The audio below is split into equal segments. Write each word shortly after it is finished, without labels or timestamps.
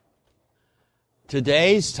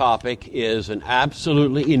Today's topic is an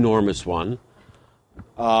absolutely enormous one.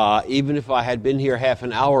 Even if I had been here half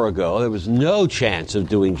an hour ago, there was no chance of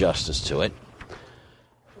doing justice to it.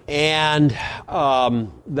 And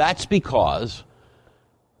that's because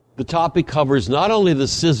the topic covers not only the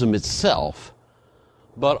schism itself,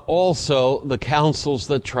 but also the councils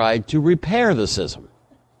that tried to repair the schism.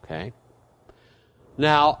 Okay?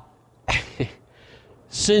 Now,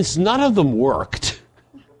 since none of them worked,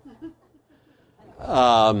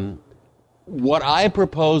 what I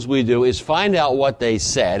propose we do is find out what they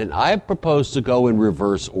said, and I propose to go in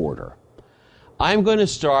reverse order. I'm going to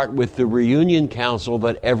start with the reunion council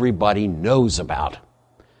that everybody knows about,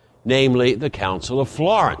 namely the Council of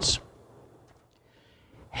Florence,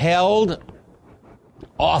 held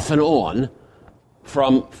off and on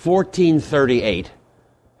from 1438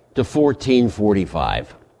 to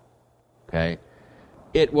 1445. Okay?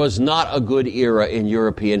 It was not a good era in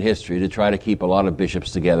European history to try to keep a lot of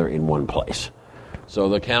bishops together in one place. So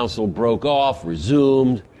the council broke off,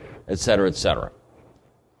 resumed, etc., etc.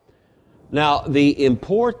 Now, the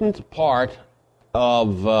important part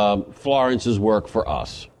of Florence's work for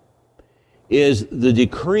us is the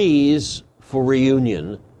decrees for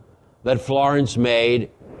reunion that Florence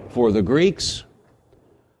made for the Greeks,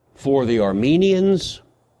 for the Armenians,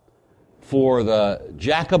 for the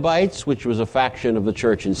Jacobites, which was a faction of the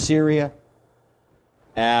church in Syria,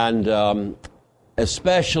 and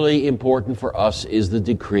especially important for us is the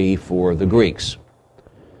decree for the Greeks.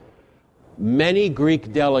 Many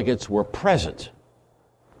Greek delegates were present,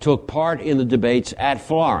 took part in the debates at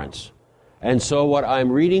Florence, and so what I'm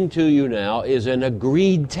reading to you now is an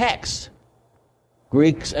agreed text.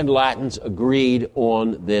 Greeks and Latins agreed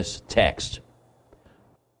on this text.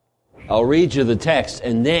 I'll read you the text,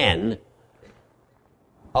 and then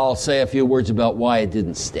I'll say a few words about why it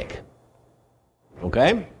didn't stick.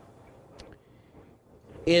 Okay?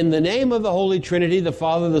 In the name of the Holy Trinity, the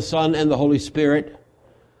Father, the Son, and the Holy Spirit,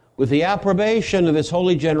 with the approbation of this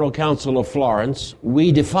Holy General Council of Florence,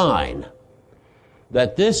 we define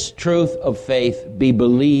that this truth of faith be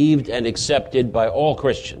believed and accepted by all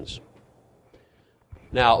Christians.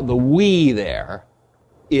 Now, the we there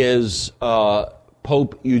is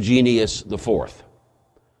Pope Eugenius IV.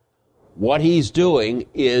 What he's doing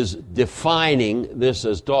is defining this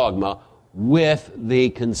as dogma with the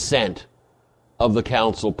consent of the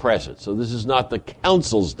council present. So this is not the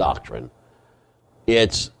council's doctrine.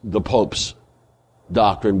 It's the Pope's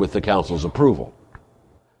doctrine with the council's approval.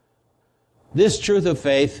 This truth of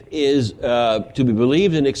faith is to be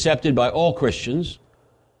believed and accepted by all Christians,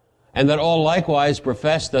 and that all likewise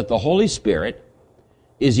profess that the Holy Spirit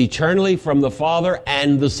is eternally from the Father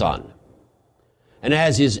and the Son, and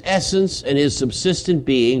has his essence and his subsistent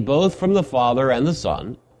being both from the Father and the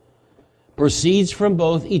Son, proceeds from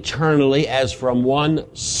both eternally as from one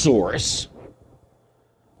source.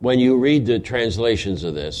 When you read the translations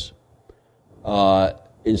of this,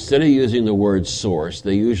 instead of using the word source,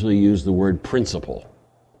 they usually use the word principle,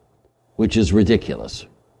 which is ridiculous.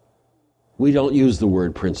 We don't use the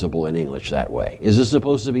word principle in English that way. Is this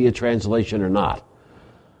supposed to be a translation or not?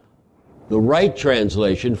 The right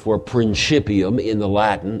translation for principium in the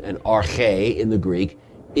Latin and arche in the Greek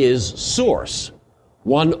is source,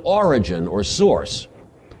 one origin or source.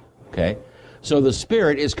 Okay? So the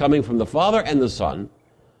Spirit is coming from the Father and the Son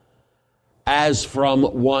as from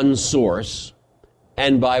one source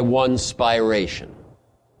and by one spiration.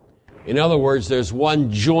 In other words, there's one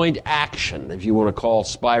joint action, if you want to call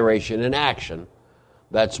spiration an action.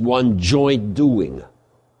 That's one joint doing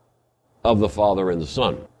of the Father and the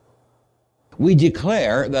Son. We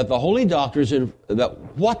declare that the holy doctors that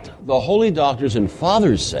what the holy doctors and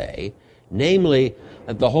fathers say, namely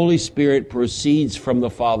that the Holy Spirit proceeds from the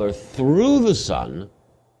Father through the Son,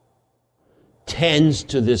 tends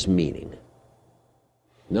to this meaning.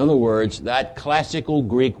 In other words, that classical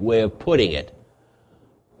Greek way of putting it,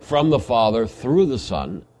 from the Father through the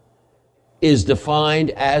Son, is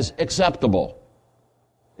defined as acceptable.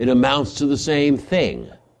 It amounts to the same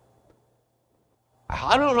thing.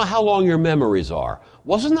 I don't know how long your memories are.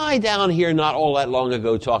 Wasn't I down here not all that long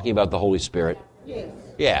ago talking about the Holy Spirit? Yes.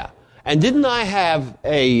 Yeah. And didn't I have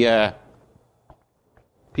a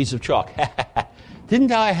piece of chalk?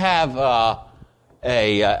 Didn't I have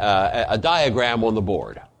a diagram on the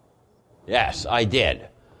board? Yes, I did.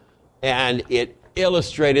 And it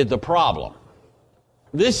illustrated the problem.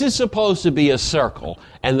 This is supposed to be a circle,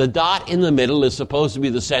 and the dot in the middle is supposed to be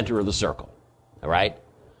the center of the circle. All right?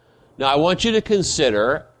 Now, I want you to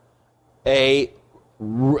consider a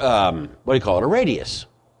radius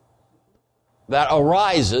that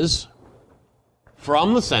arises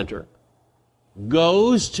from the center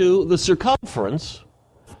goes to the circumference,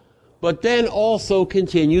 but then also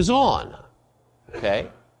continues on. Okay?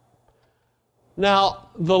 Now,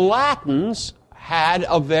 the Latins had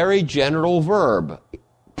a very general verb,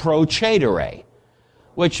 procedere,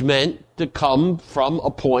 which meant to come from a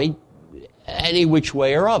point any which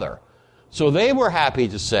way or other. So they were happy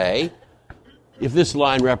to say, if this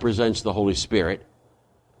line represents the Holy Spirit,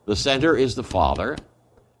 the center is the Father,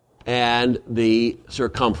 and the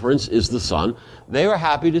circumference is the Son. They were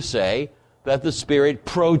happy to say that the Spirit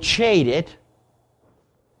proceded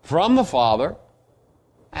from the Father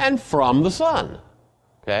and from the Son.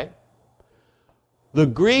 Okay? The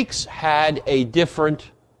Greeks had a different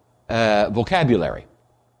vocabulary.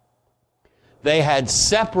 They had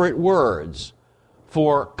separate words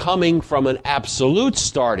for coming from an absolute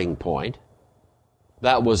starting point,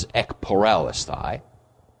 that was ekporalistai,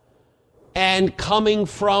 and coming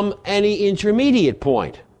from any intermediate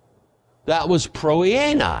point, that was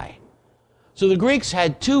proienai. So the Greeks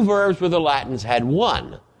had two verbs where the Latins had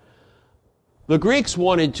one. The Greeks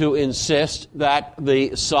wanted to insist that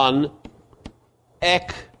the Son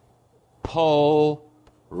ekporeltai,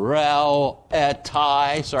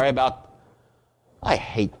 I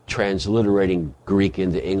hate transliterating Greek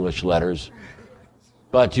into English letters,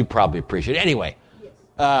 but you probably appreciate it. Anyway,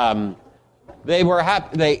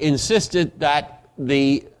 they insisted that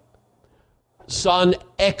the Son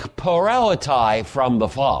ekporeltai from the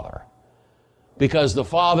Father, because the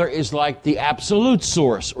Father is like the absolute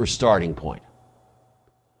source or starting point.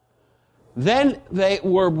 Then they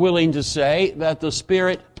were willing to say that the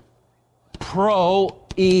Spirit proienai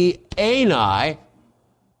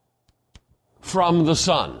from the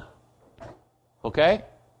Son. Okay?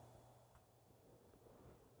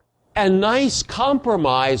 A nice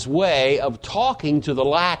compromise way of talking to the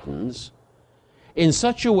Latins in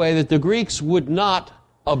such a way that the Greeks would not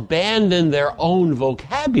abandon their own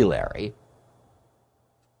vocabulary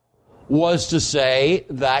was to say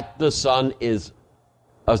that the Son is,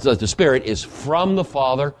 that the Spirit is from the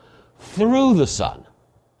Father through the Son.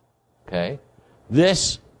 Okay?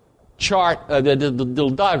 This chart, the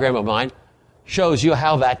little diagram of mine, shows you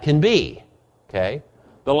how that can be. Okay?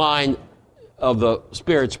 The line of the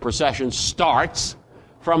Spirit's procession starts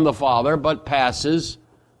from the Father, but passes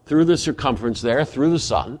through the circumference there, through the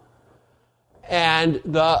Son. And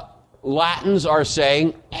the Latins are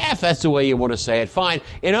saying, if that's the way you want to say it, fine.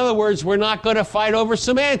 In other words, we're not going to fight over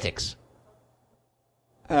semantics.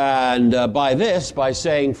 And by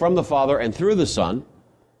saying from the Father and through the Son,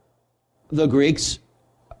 the Greeks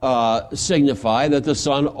signify that the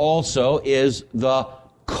Son also is the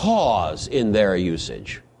cause in their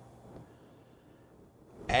usage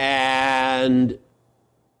and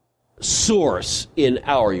source in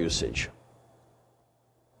our usage,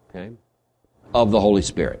 okay, of the Holy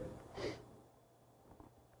Spirit.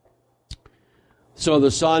 So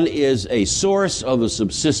the Son is a source of the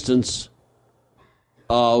subsistence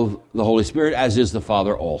of the Holy Spirit, as is the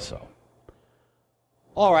Father also.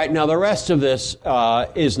 All right, now the rest of this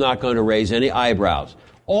is not going to raise any eyebrows.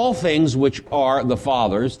 All things which are the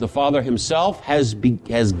Father's, the Father himself has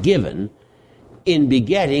given in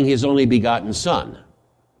begetting his only begotten Son.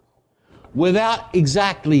 Without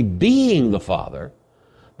exactly being the Father,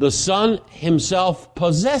 the Son himself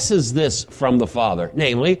possesses this from the Father,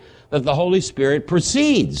 namely, that the Holy Spirit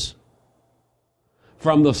proceeds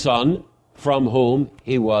from the Son, from whom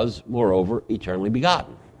he was, moreover, eternally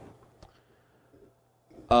begotten.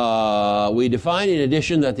 We define, in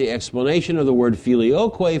addition, that the explanation of the word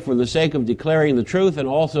filioque, for the sake of declaring the truth and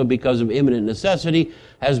also because of imminent necessity,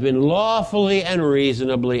 has been lawfully and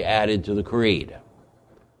reasonably added to the creed.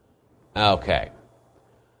 Okay.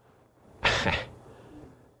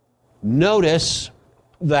 Notice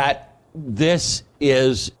that this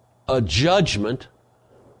is a judgment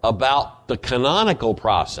about the canonical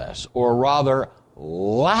process, or rather,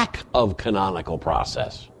 lack of canonical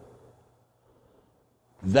process,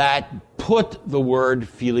 that put the word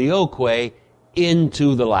filioque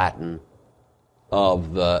into the Latin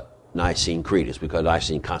of the Nicene Creed. It's because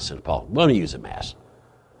Nicene Constantinople. We're going to use it, Mass.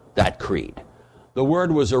 That creed. The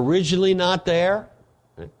word was originally not there.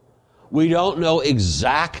 We don't know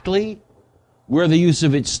exactly where the use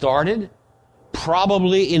of it started.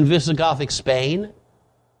 Probably in Visigothic Spain.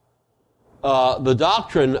 The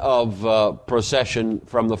doctrine of procession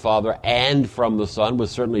from the Father and from the Son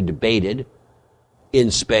was certainly debated in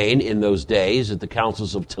Spain in those days at the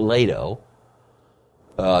councils of Toledo.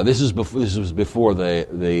 This was before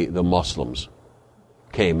the Muslims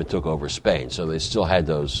came and took over Spain, so they still had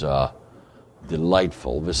those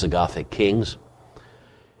delightful Visigothic kings.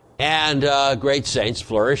 And great saints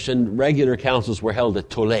flourished, and regular councils were held at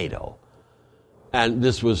Toledo. and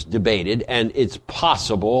this was debated, and it's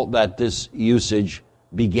possible that this usage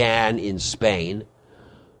began in Spain,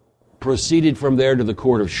 proceeded from there to the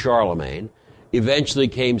court of Charlemagne, eventually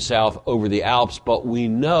came south over the Alps, but we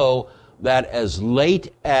know that as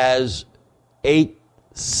late as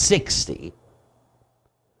 860,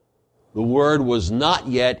 the word was not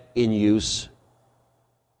yet in use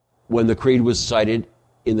when the creed was cited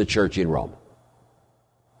in the church in Rome,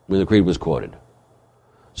 when the creed was quoted.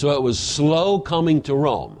 So it was slow coming to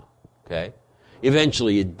Rome, okay?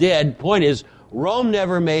 Eventually it did. Point is, Rome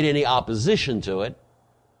never made any opposition to it.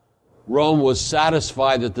 Rome was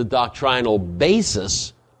satisfied that the doctrinal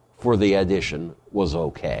basis for the addition was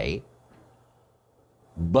okay,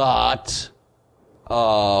 but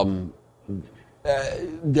there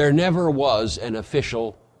never was an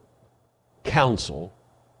official council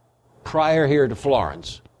prior here to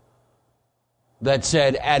Florence that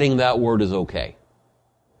said adding that word is okay.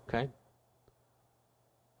 Okay?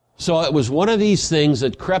 So it was one of these things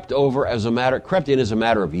that crept in as a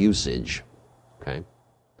matter of usage. Okay?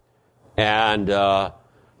 And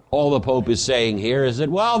all the Pope is saying here is that,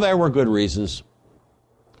 well, there were good reasons.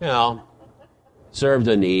 You know, served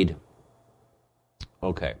a need.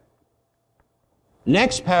 Okay.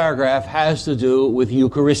 Next paragraph has to do with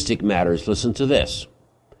Eucharistic matters. Listen to this.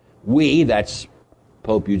 We, that's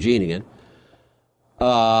Pope Eugene again,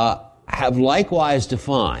 have likewise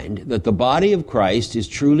defined that the body of Christ is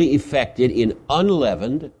truly effected in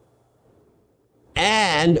unleavened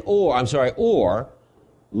or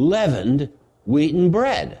leavened wheaten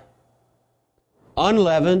bread.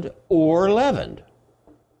 Unleavened or leavened.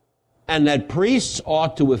 And that priests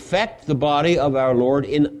ought to effect the body of our Lord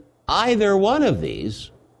in either one of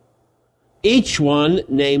these, each one,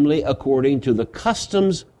 namely, according to the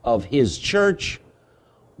customs of his church,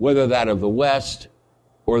 whether that of the West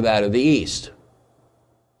or that of the East.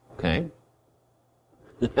 Okay?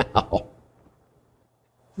 Now,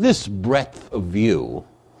 this breadth of view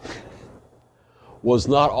was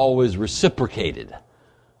not always reciprocated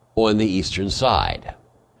on the Eastern side.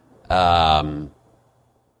 Well,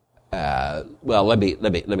 let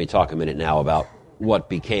me talk a minute now about what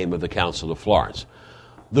became of the Council of Florence.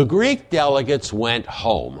 The Greek delegates went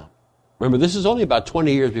home. Remember, this is only about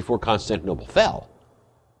 20 years before Constantinople fell.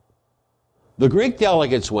 The Greek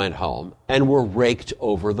delegates went home and were raked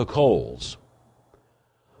over the coals.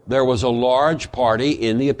 There was a large party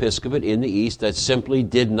in the episcopate in the East that simply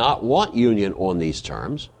did not want union on these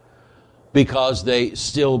terms because they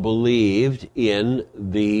still believed in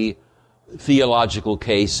the theological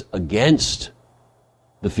case against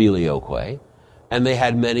the filioque, and they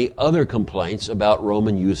had many other complaints about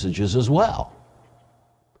Roman usages as well.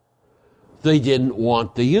 They didn't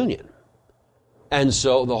want the union. And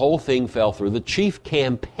so the whole thing fell through. The chief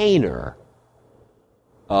campaigner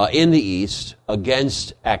in the East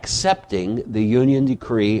against accepting the union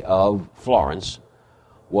decree of Florence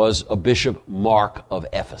was a Bishop Mark of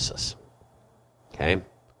Ephesus. Okay?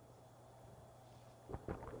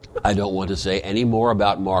 I don't want to say any more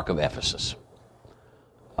about Mark of Ephesus.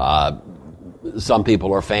 Some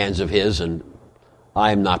people are fans of his, and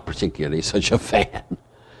I am not particularly such a fan.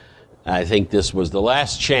 I think this was the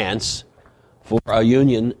last chance for a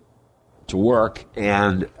union to work,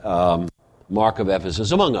 and Mark of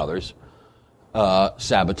Ephesus, among others,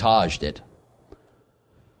 sabotaged it.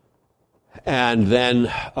 And then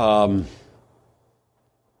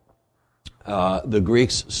the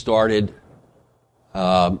Greeks started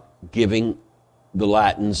giving the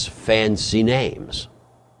Latins fancy names.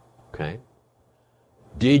 Okay?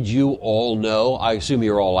 Did you all know, I assume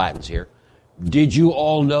you're all Latins here, did you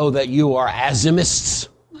all know that you are azymists?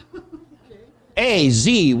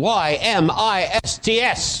 A-Z-Y-M-I-S-T-S.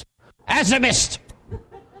 Azymist.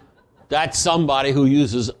 That's somebody who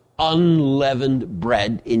uses unleavened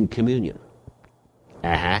bread in communion.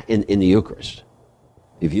 In the Eucharist.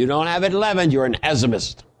 If you don't have it leavened, you're an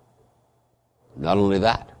azymist. Not only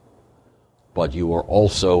that, but you are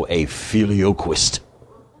also a filioquist.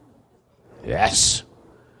 Yes.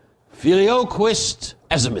 Filioquist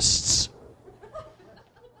azymists.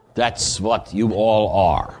 That's what you all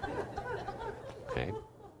are. Okay.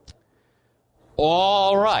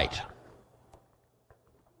 All right.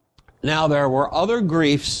 Now, there were other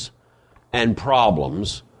griefs and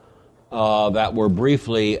problems that were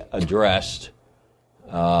briefly addressed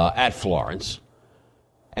at Florence,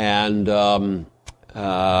 and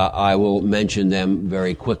I will mention them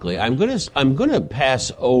very quickly. I'm going to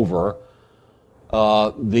pass over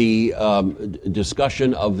the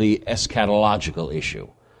discussion of the eschatological issue.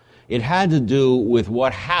 It had to do with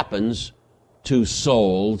what happens to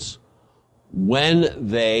souls when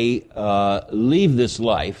they leave this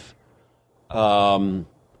life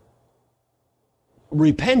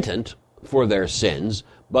repentant for their sins,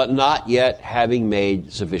 but not yet having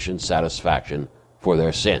made sufficient satisfaction for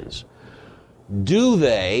their sins. Do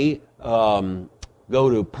they go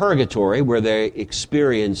to purgatory where they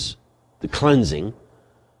experience the cleansing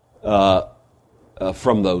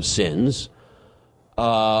from those sins,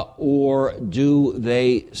 or do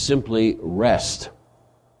they simply rest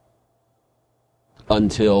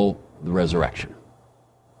until the resurrection?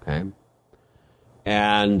 Okay?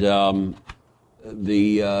 And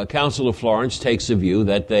the Council of Florence takes a view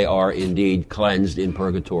that they are indeed cleansed in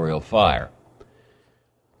purgatorial fire.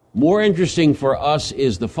 More interesting for us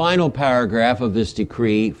is the final paragraph of this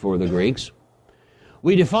decree for the Greeks.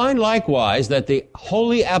 We define likewise that the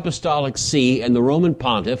Holy Apostolic See and the Roman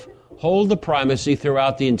Pontiff hold the primacy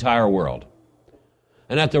throughout the entire world,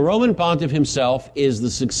 and that the Roman Pontiff himself is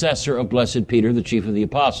the successor of Blessed Peter, the chief of the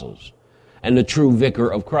apostles, and the true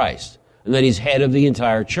vicar of Christ, and that he's head of the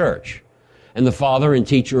entire church, and the father and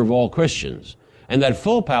teacher of all Christians, and that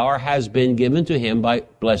full power has been given to him by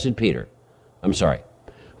Blessed Peter.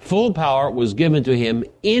 Full power was given to him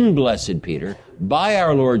in Blessed Peter by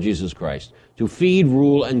our Lord Jesus Christ to feed,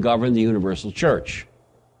 rule, and govern the universal church.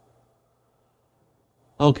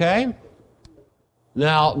 Okay?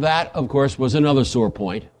 Now, that, of course, was another sore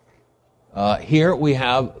point. Here we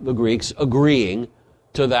have the Greeks agreeing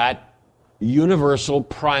to that universal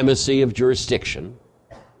primacy of jurisdiction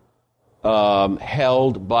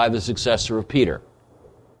held by the successor of Peter.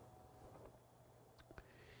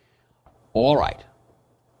 All right.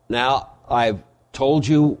 Now, I've told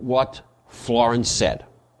you what Florence said,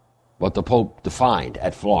 what the Pope defined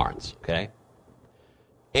at Florence, okay?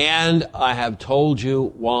 And I have told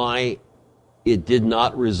you why it did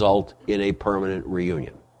not result in a permanent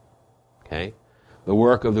reunion, okay? The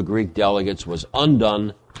work of the Greek delegates was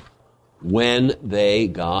undone when they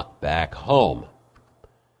got back home.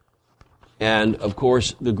 And, of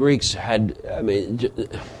course, the Greeks had,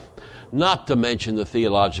 not to mention the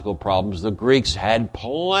theological problems, the Greeks had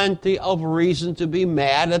plenty of reason to be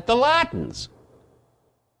mad at the Latins.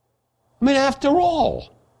 After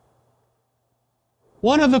all,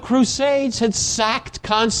 one of the Crusades had sacked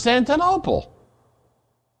Constantinople.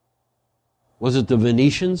 Was it the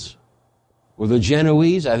Venetians or the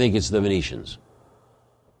Genoese? I think it's the Venetians.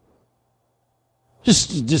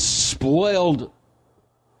 Just spoiled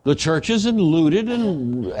the churches and looted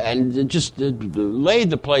and just laid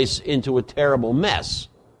the place into a terrible mess.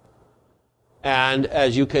 And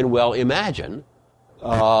as you can well imagine,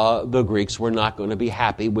 the Greeks were not going to be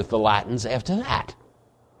happy with the Latins after that.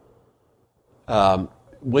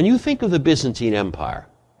 When you think of the Byzantine Empire,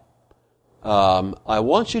 I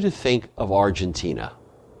want you to think of Argentina.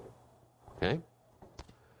 Okay?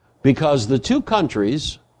 Because the two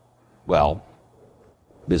countries, well,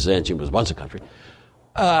 Byzantium was once a country,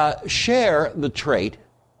 share the trait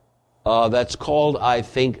that's called, I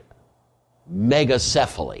think,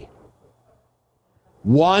 megacephaly.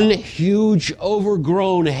 One huge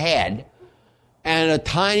overgrown head and a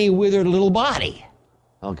tiny withered little body.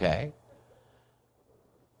 Okay?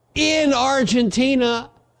 In Argentina,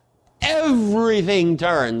 everything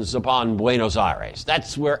turns upon Buenos Aires.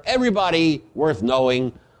 That's where everybody worth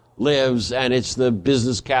knowing lives, and it's the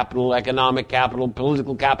business capital, economic capital,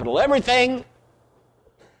 political capital, everything.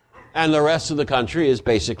 And the rest of the country is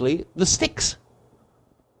basically the sticks.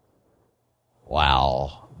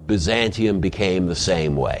 Wow. Byzantium became the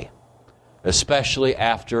same way, especially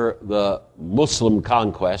after the Muslim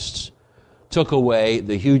conquests took away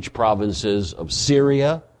the huge provinces of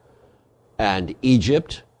Syria and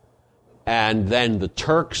Egypt, and then the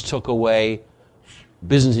Turks took away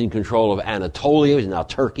Byzantine control of Anatolia, which is now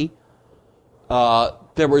Turkey.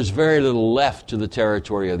 There was very little left to the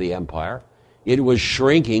territory of the empire. It was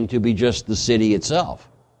shrinking to be just the city itself.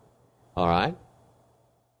 All right?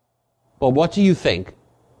 Well, what do you think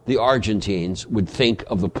the Argentines would think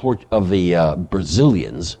of the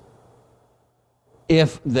Brazilians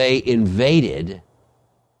if they invaded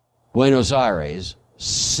Buenos Aires,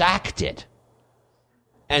 sacked it,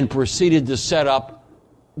 and proceeded to set up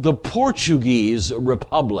the Portuguese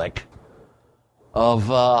Republic of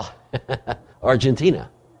Argentina?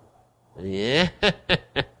 Yeah.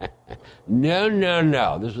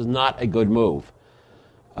 No. This was not a good move.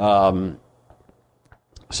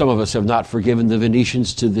 Some of us have not forgiven the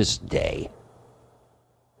Venetians to this day.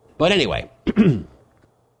 But anyway,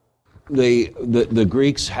 the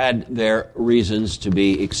Greeks had their reasons to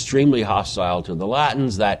be extremely hostile to the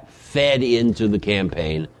Latins. That fed into the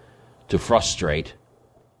campaign to frustrate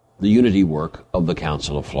the unity work of the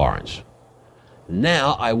Council of Florence.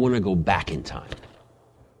 Now I want to go back in time.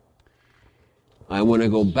 I want to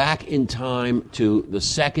go back in time to the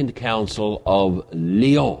Second Council of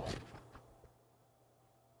Lyon.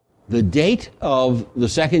 The date of the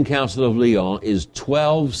Second Council of Lyon is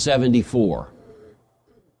 1274.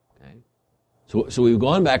 Okay? So we've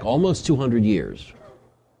gone back almost 200 years.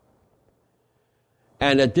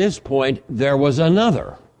 And at this point, there was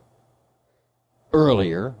another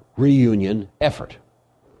earlier reunion effort.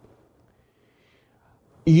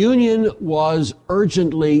 Union was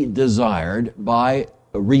urgently desired by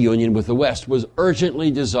a reunion with the West, was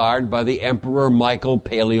urgently desired by the Emperor Michael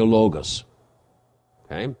Palaeologus.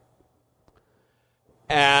 Okay?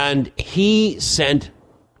 And he sent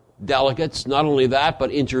delegates, not only that,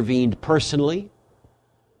 but intervened personally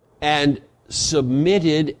and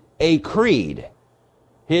submitted a creed,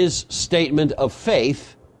 his statement of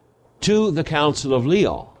faith, to the Council of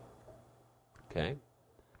Lyon. Okay?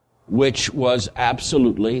 Which was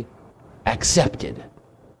absolutely accepted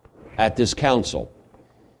at this council.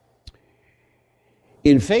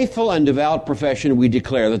 In faithful and devout profession, we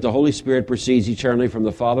declare that the Holy Spirit proceeds eternally from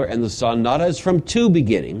the Father and the Son, not as from two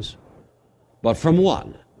beginnings, but from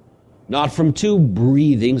one. Not from two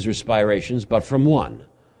breathings or spirations, but from one.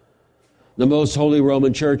 The Most Holy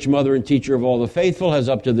Roman Church, mother and teacher of all the faithful, has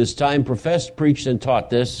up to this time professed, preached, and taught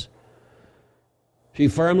this. She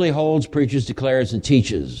firmly holds, preaches, declares, and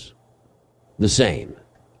teaches the same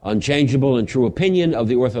unchangeable and true opinion of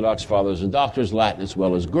the Orthodox fathers and doctors, Latin as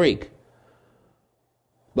well as Greek.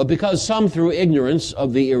 But because some, through ignorance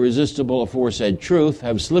of the irresistible aforesaid truth,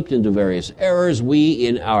 have slipped into various errors, we,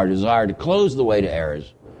 in our desire to close the way to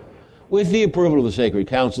errors, with the approval of the Sacred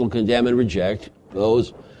Council, condemn and reject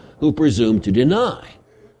those who presume to deny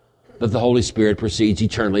that the Holy Spirit proceeds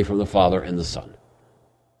eternally from the Father and the Son,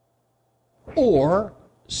 or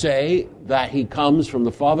say that he comes from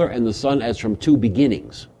the Father and the Son as from two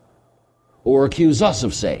beginnings, or accuse us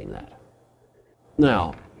of saying that.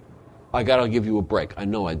 Now, I got to give you a break. I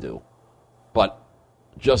know I do. But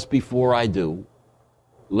just before I do,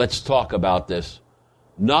 let's talk about this,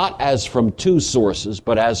 not as from two sources,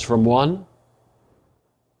 but as from one.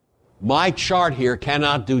 My chart here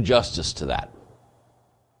cannot do justice to that,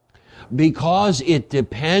 because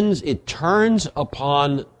it turns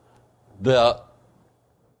upon the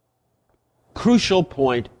crucial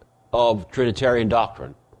point of Trinitarian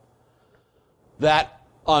doctrine, that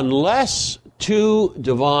unless two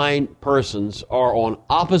divine persons are on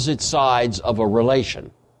opposite sides of a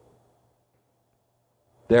relation,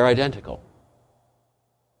 they're identical.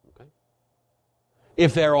 Okay?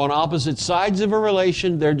 If they're on opposite sides of a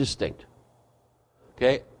relation, they're distinct.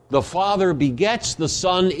 Okay? The Father begets, the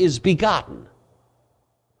Son is begotten.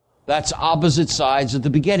 That's opposite sides of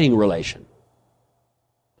the begetting relation.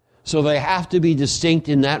 So they have to be distinct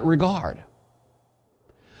in that regard.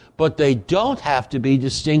 But they don't have to be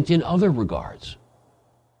distinct in other regards.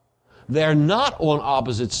 They're not on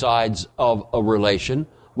opposite sides of a relation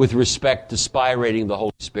with respect to spirating the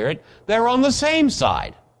Holy Spirit. They're on the same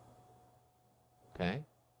side. Okay?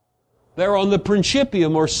 They're on the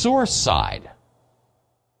principium or source side.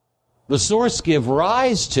 The source give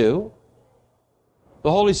rise to.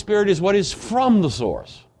 The Holy Spirit is what is from the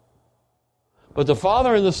source. But the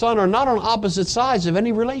Father and the Son are not on opposite sides of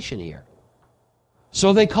any relation here.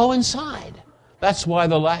 So they coincide. That's why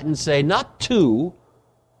the Latins say not two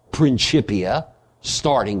principia,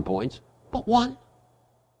 starting points, but one.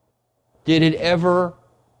 Did it ever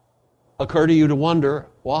occur to you to wonder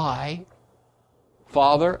why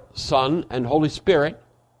Father, Son, and Holy Spirit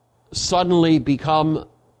suddenly become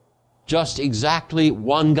just exactly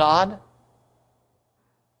one God?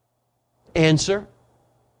 Answer: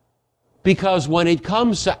 because when it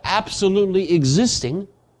comes to absolutely existing,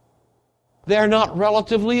 they're not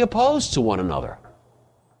relatively opposed to one another.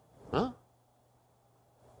 Huh?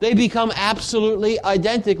 They become absolutely,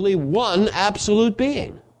 identically one absolute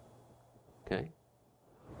being. Okay?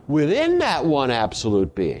 Within that one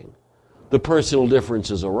absolute being, the personal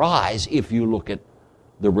differences arise if you look at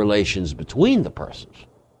the relations between the persons.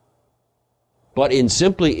 But in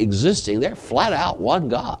simply existing, they're flat out one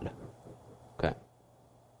God. Okay.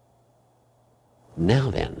 Now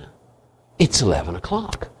then, it's 11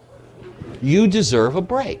 o'clock. You deserve a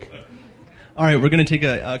break. All right, we're going to take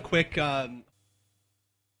a quick... I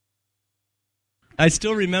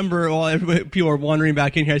still remember, while people are wandering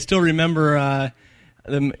back in here, I still remember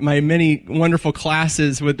my many wonderful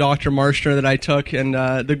classes with Dr. Marshner that I took, and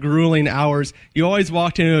the grueling hours. You always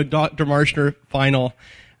walked into a Dr. Marshner final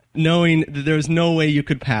knowing that there was no way you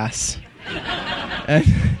could pass.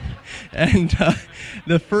 and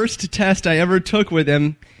the first test I ever took with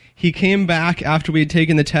him, he came back after we had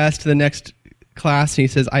taken the test to the next class, and he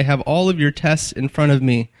says, "I have all of your tests in front of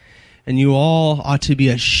me, and you all ought to be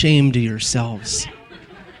ashamed of yourselves.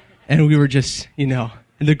 And we were just, and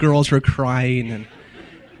the girls were crying,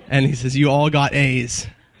 and he says, you all got A's.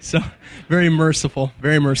 So, very merciful,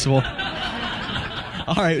 very merciful.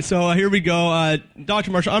 All right, so here we go.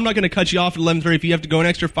 Dr. Marshall, I'm not going to cut you off at 11:30. If you have to go an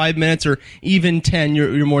extra 5 minutes or even 10,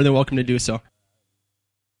 you're more than welcome to do so.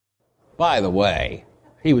 By the way,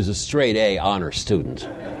 he was a straight A honor student.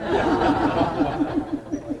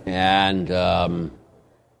 And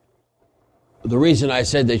the reason I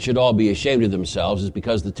said they should all be ashamed of themselves is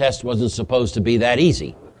because the test wasn't supposed to be that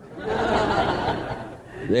easy.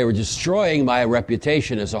 They were destroying my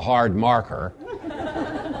reputation as a hard marker,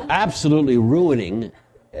 absolutely ruining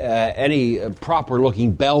any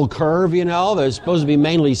proper-looking bell curve, There's supposed to be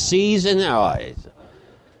mainly C's in there.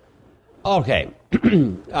 Okay,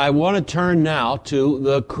 I want to turn now to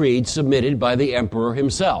the creed submitted by the emperor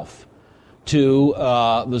himself to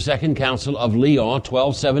the Second Council of Lyon,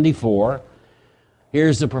 1274.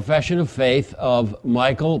 Here's the profession of faith of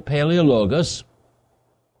Michael Paleologus.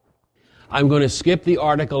 I'm going to skip the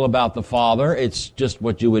article about the Father. It's just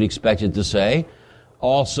what you would expect it to say.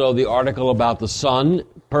 Also, the article about the Son,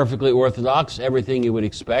 perfectly orthodox, everything you would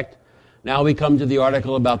expect. Now we come to the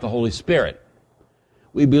article about the Holy Spirit.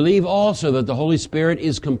 We believe also that the Holy Spirit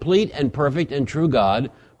is complete and perfect and true God,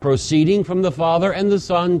 proceeding from the Father and the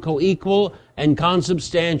Son, co-equal and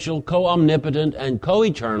consubstantial, co-omnipotent and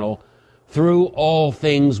co-eternal, through all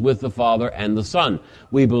things with the Father and the Son.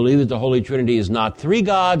 We believe that the Holy Trinity is not three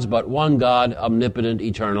gods, but one God, omnipotent,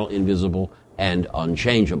 eternal, invisible, and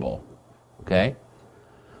unchangeable. Okay?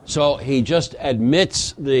 So he just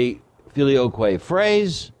admits the filioque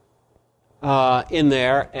phrase in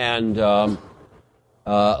there and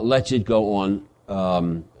lets it go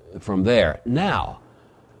on from there. Now,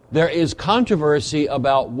 there is controversy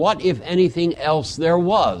about what, if anything else, there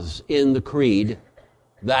was in the creed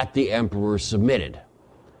that the emperor submitted.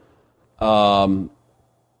 Some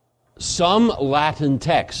Latin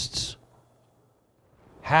texts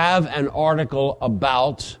have an article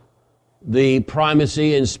about the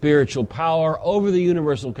primacy and spiritual power over the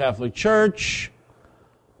Universal Catholic Church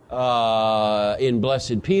in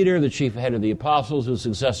Blessed Peter, the chief head of the apostles, whose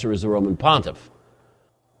successor is the Roman pontiff.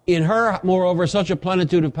 In her, moreover, such a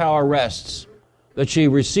plenitude of power rests that she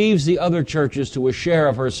receives the other churches to a share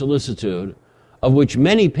of her solicitude, of which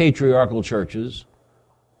many patriarchal churches,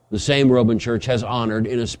 the same Roman Church, has honored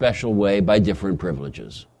in a special way by different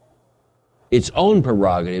privileges. Its own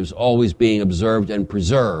prerogatives always being observed and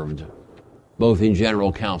preserved, both in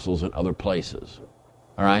general councils and other places.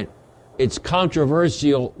 All right? It's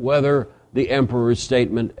controversial whether the emperor's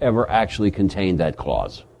statement ever actually contained that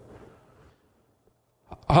clause.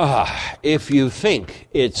 If you think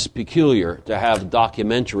it's peculiar to have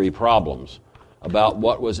documentary problems about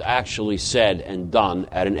what was actually said and done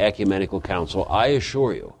at an ecumenical council, I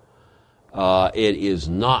assure you, it is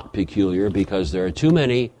not peculiar because there are too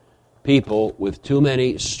many people with too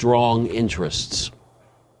many strong interests.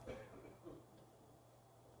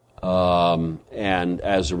 And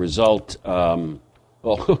as a result,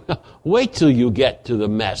 wait till you get to the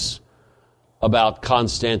mess about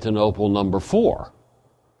Constantinople number 4.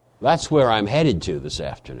 That's where I'm headed to this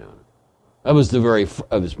afternoon. That was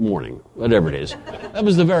this morning, whatever it is. That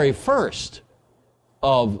was the very first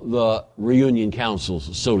of the reunion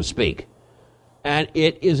councils, so to speak. And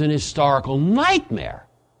it is an historical nightmare.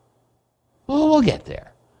 Well, we'll get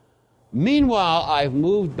there. Meanwhile, I've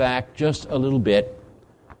moved back just a little bit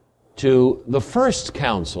to the first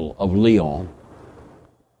council of Lyon,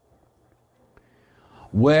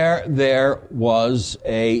 where there was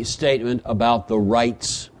a statement about the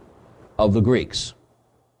rights of the Greeks.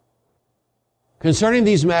 Concerning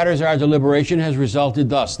these matters, our deliberation has resulted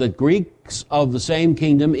thus, that Greeks of the same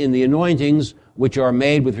kingdom in the anointings which are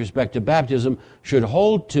made with respect to baptism should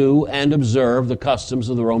hold to and observe the customs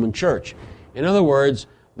of the Roman Church. In other words,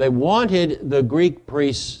 they wanted the Greek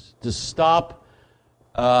priests to stop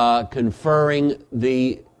conferring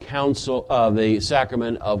the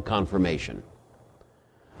sacrament of confirmation.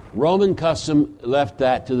 Roman custom left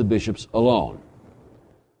that to the bishops alone.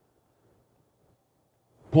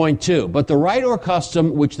 Point 2, but the rite or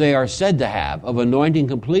custom which they are said to have of anointing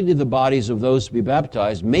completely the bodies of those to be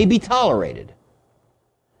baptized may be tolerated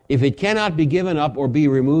if it cannot be given up or be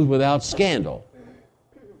removed without scandal,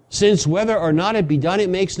 since whether or not it be done, it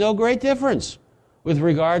makes no great difference with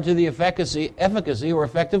regard to the efficacy or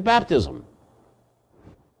effect of baptism.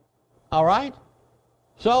 All right?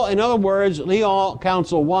 So, in other words, Lyon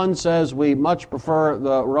Council 1 says we much prefer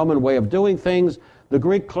the Roman way of doing things. The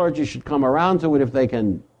Greek clergy should come around to it if they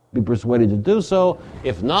can be persuaded to do so.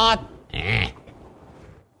 If not, don't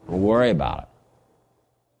worry about it.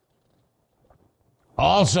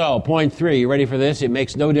 Also, point 3, you ready for this? It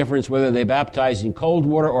makes no difference whether they baptize in cold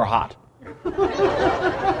water or hot.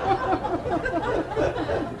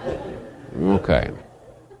 Okay. ...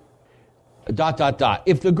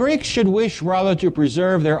 If the Greeks should wish rather to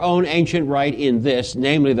preserve their own ancient right in this,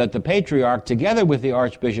 namely that the patriarch, together with the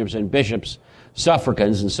archbishops and bishops,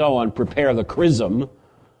 suffragans, and so on, prepare the chrism,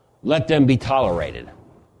 let them be tolerated.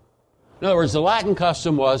 In other words, the Latin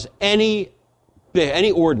custom was any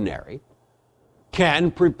ordinary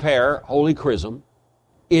can prepare holy chrism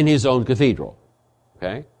in his own cathedral.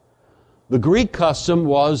 Okay? The Greek custom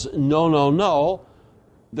was no.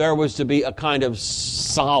 There was to be a kind of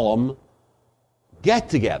solemn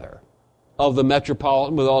get-together of the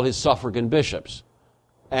metropolitan with all his suffragan bishops,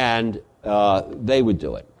 and they would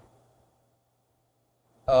do it.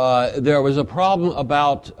 There was a problem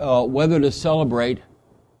about whether to celebrate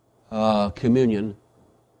communion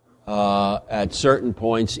at certain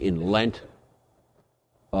points in Lent,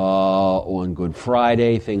 on Good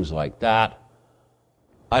Friday, things like that.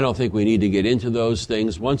 I don't think we need to get into those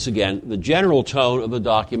things. Once again, the general tone of the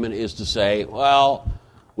document is to say, well,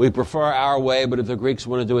 we prefer our way, but if the Greeks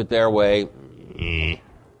want to do it their way,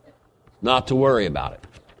 not to worry about it.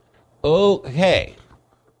 Okay.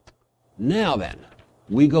 Now then,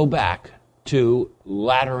 we go back to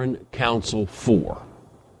Lateran Council 4.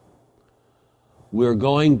 We're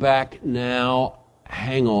going back now,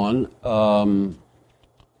 hang on,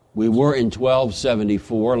 we were in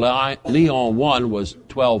 1274. Leon I was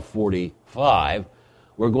 1245.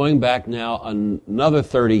 We're going back now another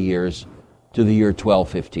 30 years to the year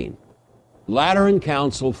 1215. Lateran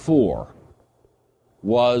Council 4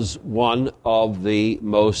 was one of the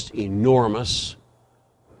most enormous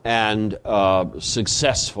and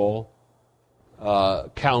successful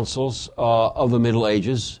councils of the Middle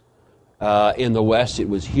Ages. In the West, it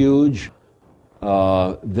was huge.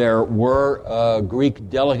 There were Greek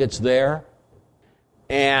delegates there.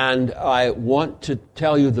 And I want to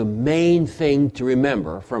tell you the main thing to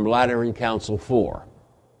remember from Lateran Council 4.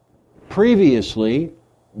 Previously,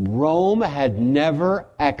 Rome had never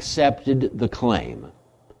accepted the claim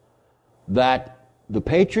that the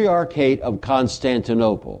Patriarchate of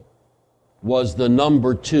Constantinople was the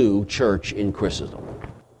number 2 church in Christendom.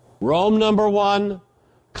 Rome number 1,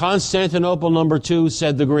 Constantinople number 2,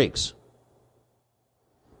 said the Greeks.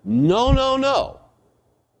 No,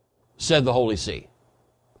 said the Holy See,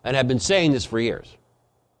 and have been saying this for years.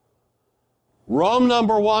 Rome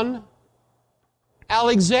number 1,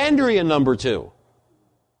 Alexandria number 2,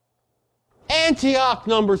 Antioch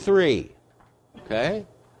number 3. Okay?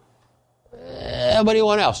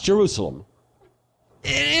 Anyone else? Jerusalem.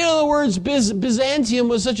 In other words, Byzantium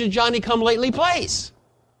was such a Johnny-come-lately place.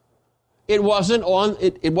 It wasn't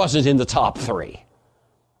in the top 3.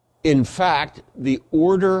 In fact, the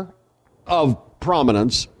order of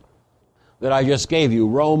prominence that I just gave you,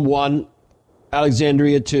 Rome 1,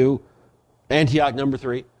 Alexandria 2, Antioch number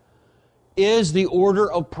 3, is the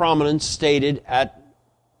order of prominence stated at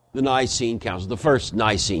the Nicene Council, the first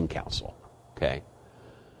Nicene Council. Okay?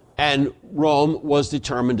 And Rome was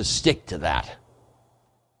determined to stick to that.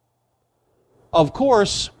 Of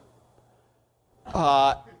course,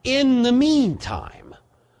 in the meantime,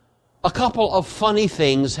 a couple of funny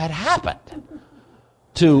things had happened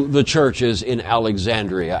to the churches in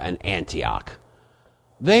Alexandria and Antioch.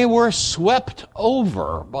 They were swept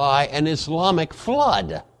over by an Islamic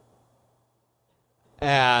flood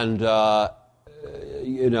and,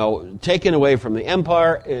 taken away from the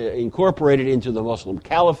empire, incorporated into the Muslim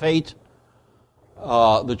caliphate.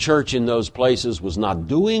 The church in those places was not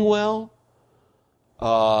doing well.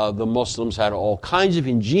 The Muslims had all kinds of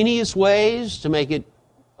ingenious ways to make it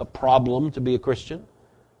a problem to be a Christian,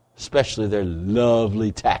 especially their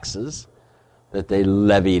lovely taxes that they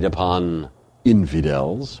levied upon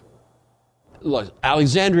infidels. Look,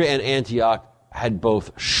 Alexandria and Antioch had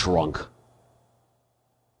both shrunk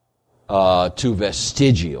to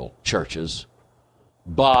vestigial churches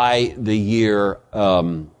by the year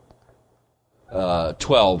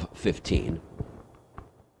 1215.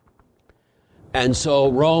 And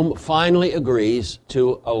so Rome finally agrees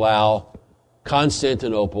to allow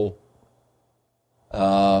Constantinople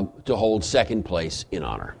to hold second place in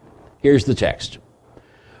honor. Here's the text.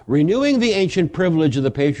 Renewing the ancient privilege of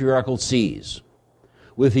the patriarchal sees,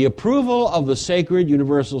 with the approval of the Sacred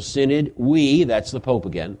Universal Synod, we, that's the Pope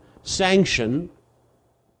again, sanction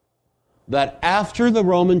that after the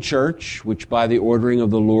Roman Church, which by the ordering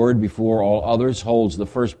of the Lord before all others holds the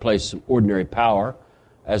first place of ordinary power,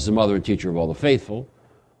 as the mother and teacher of all the faithful,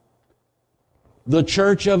 the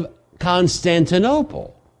Church of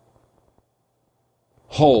Constantinople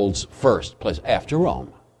holds first place after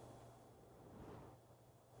Rome.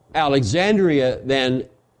 Alexandria, then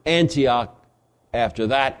Antioch after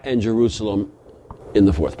that, and Jerusalem in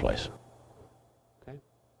the fourth place. Okay?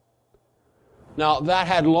 Now, that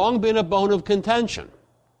had long been a bone of contention.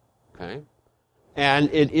 Okay? And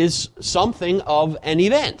it is something of an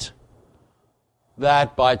event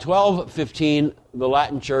that by 1215, the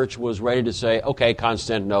Latin Church was ready to say, okay,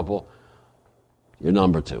 Constantinople, you're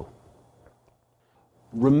number two.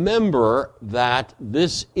 Remember that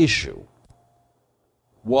this issue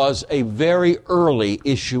was a very early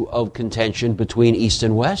issue of contention between East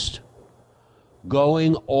and West,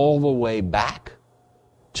 going all the way back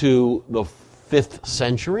to the 5th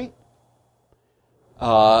century.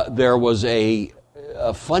 There was a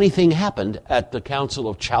funny thing happened at the Council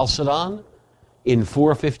of Chalcedon in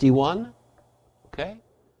 451. Okay?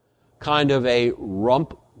 Kind of a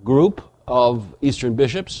rump group of Eastern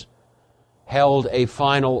bishops held a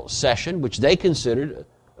final session, which they considered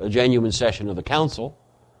a genuine session of the council,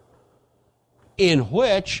 in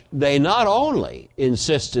which they not only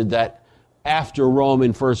insisted that after Rome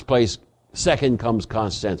in first place, second comes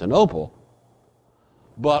Constantinople,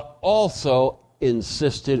 but also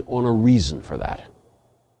insisted on a reason for that.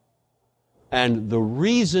 And the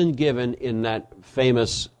reason given in that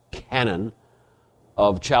famous canon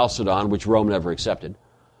of Chalcedon, which Rome never accepted,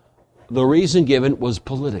 the reason given was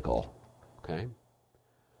political. Okay?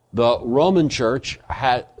 The Roman Church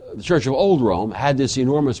the Church of Old Rome had this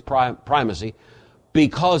enormous primacy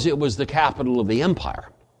because it was the capital of the empire.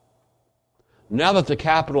 Now that the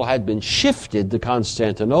capital had been shifted to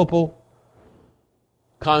Constantinople,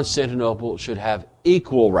 Constantinople should have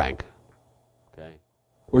equal rank, okay,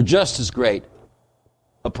 or just as great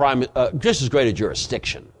a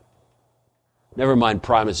jurisdiction. Never mind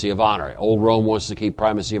primacy of honor. Old Rome wants to keep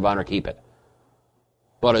primacy of honor, keep it.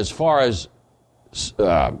 But as far as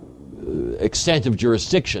extent of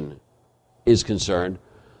jurisdiction is concerned,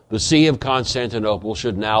 the See of Constantinople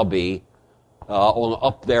should now be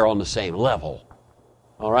up there on the same level.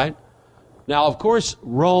 All right? Now, of course,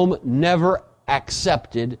 Rome never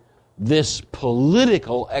accepted this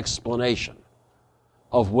political explanation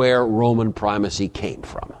of where Roman primacy came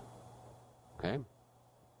from. Okay?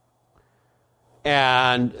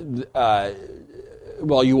 And,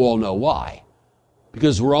 well, you all know why.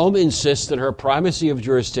 Because Rome insists that her primacy of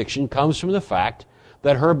jurisdiction comes from the fact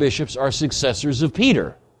that her bishops are successors of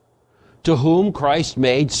Peter, to whom Christ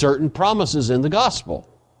made certain promises in the gospel.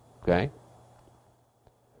 Okay?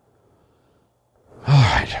 All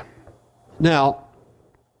right. Now,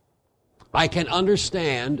 I can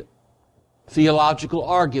understand theological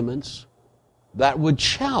arguments that would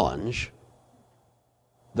challenge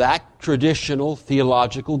that traditional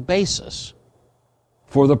theological basis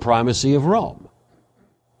for the primacy of Rome.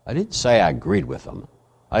 I didn't say I agreed with them.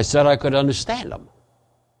 I said I could understand them.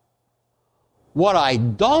 What I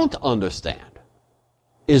don't understand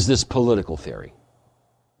is this political theory.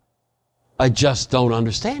 I just don't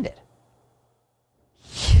understand it.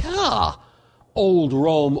 Yeah, old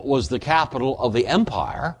Rome was the capital of the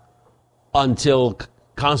empire until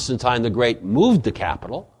Constantine the Great moved the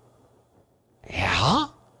capital. Yeah,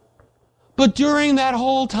 but during that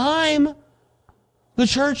whole time, the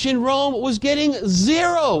church in Rome was getting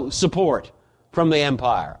zero support from the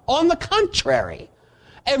empire. On the contrary,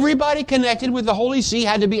 everybody connected with the Holy See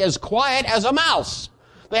had to be as quiet as a mouse.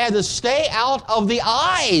 They had to stay out of the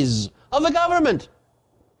eyes of the government.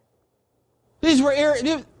 These were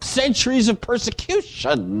centuries of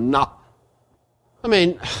persecution. I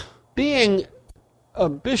mean, being a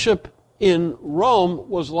bishop in Rome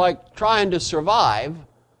was like trying to survive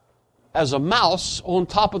as a mouse on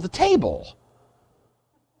top of the table.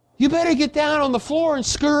 You better get down on the floor and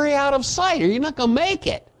scurry out of sight, or you're not going to make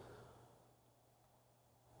it.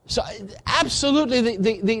 So, absolutely,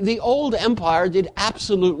 the old empire did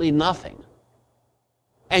absolutely nothing,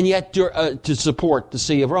 and yet to support the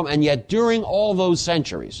See of Rome. And yet, during all those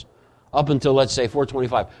centuries, up until let's say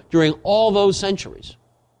 425, during all those centuries,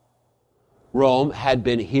 Rome had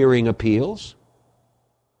been hearing appeals,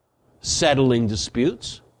 settling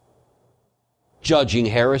disputes, judging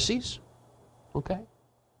heresies. Okay.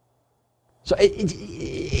 So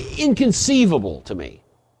it's inconceivable to me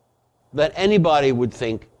that anybody would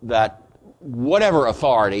think that whatever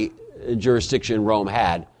authority, jurisdiction Rome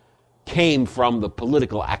had came from the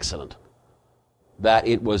political accident that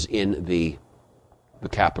it was in the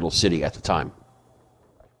capital city at the time.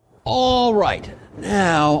 All right,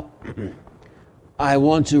 now I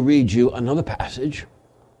want to read you another passage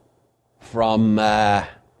from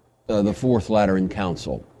the Fourth Lateran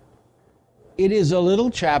Council. It is a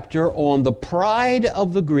little chapter on the pride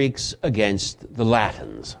of the Greeks against the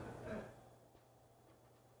Latins.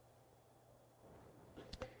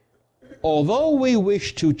 although we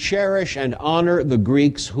wish to cherish and honor the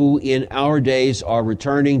Greeks who in our days are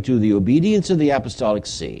returning to the obedience of the Apostolic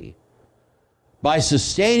See, by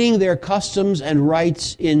sustaining their customs and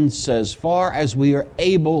rites in as far as we are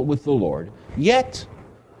able with the Lord, yet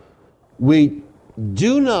we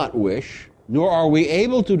do not wish, nor are we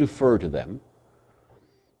able to defer to them,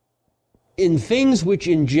 in things which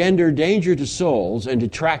engender danger to souls and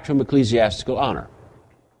detract from ecclesiastical honor.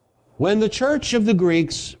 When the church of the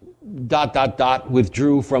Greeks,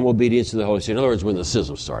 withdrew from obedience to the Holy See, in other words, when the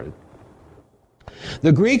schism started,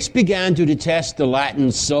 the Greeks began to detest the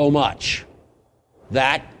Latins so much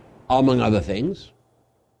that, among other things,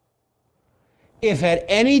 if at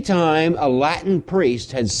any time a Latin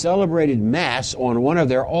priest had celebrated Mass on one of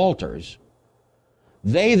their altars,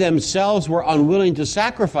 they themselves were unwilling to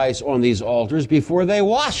sacrifice on these altars before they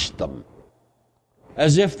washed them,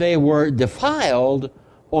 as if they were defiled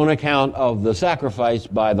on account of the sacrifice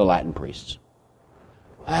by the Latin priests.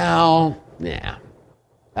 Well, yeah,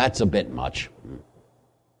 that's a bit much.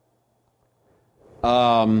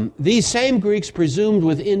 These same Greeks presumed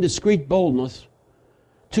with indiscreet boldness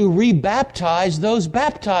to rebaptize those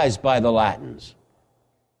baptized by the Latins.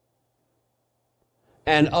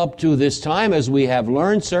 And up to this time, as we have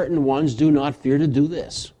learned, certain ones do not fear to do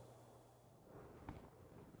this.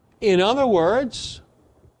 In other words,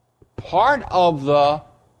 part of the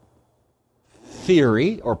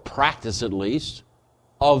theory, or practice at least,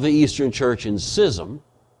 of the Eastern Church in schism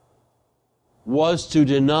was to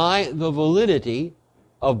deny the validity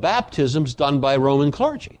of baptisms done by Roman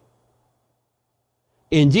clergy.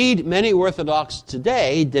 Indeed, many Orthodox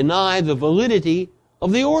today deny the validity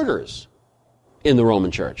of the orders in the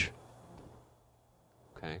Roman Church.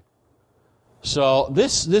 Okay. So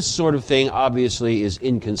this sort of thing obviously is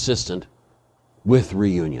inconsistent with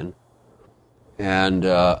reunion. And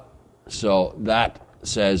so that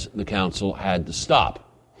says the council had to stop.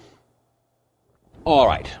 All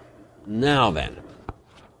right. Now then,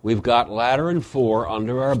 we've got Lateran IV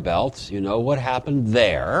under our belts. You know what happened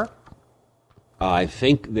there. I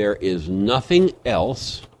think there is nothing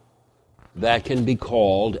else that can be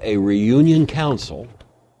called a reunion council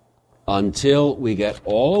until we get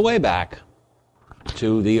all the way back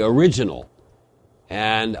to the original.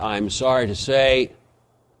 And I'm sorry to say,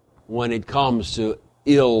 when it comes to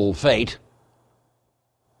ill fate,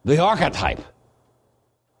 the archetype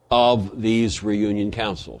of these reunion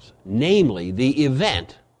councils, namely the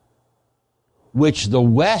event which the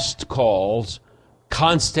West calls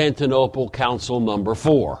Constantinople Council number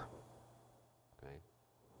 4.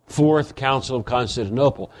 Fourth Council of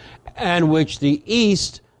Constantinople, and which the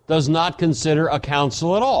East does not consider a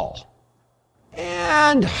council at all.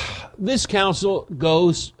 And this council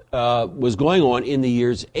was going on in the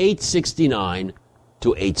years 869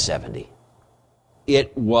 to 870.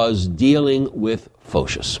 It was dealing with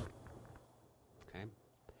Photius. Okay.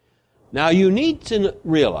 Now you need to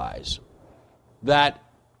realize that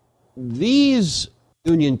these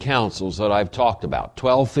union councils that I've talked about,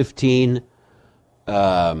 1215,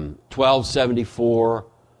 1274,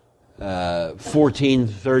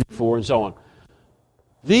 1434, and so on.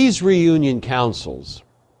 These reunion councils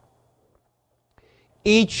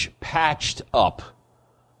each patched up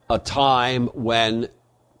a time when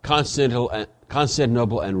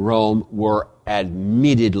Constantinople and Rome were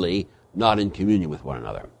admittedly not in communion with one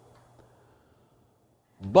another.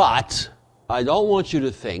 But I don't want you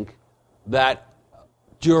to think that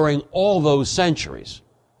during all those centuries,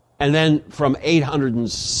 and then from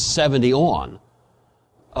 870 on,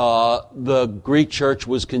 the Greek church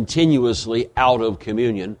was continuously out of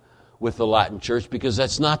communion with the Latin church, because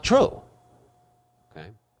that's not true. Okay?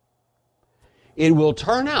 It will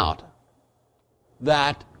turn out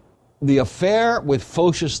that the affair with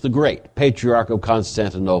Photius the Great, Patriarch of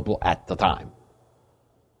Constantinople at the time,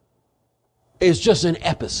 is just an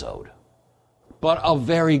episode, but a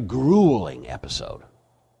very grueling episode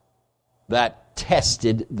that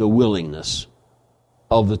tested the willingness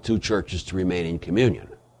of the two churches to remain in communion.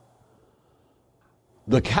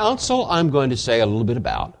 The council I'm going to say a little bit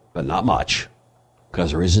about, but not much,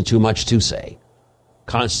 because there isn't too much to say.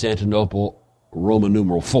 Constantinople, Roman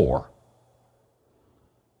numeral 4,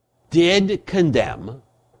 did condemn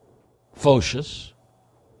Photius,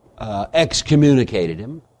 excommunicated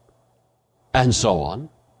him, and so on.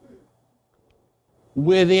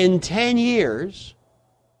 Within 10 years,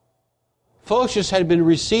 Photius had been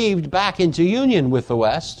received back into union with the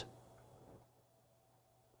West,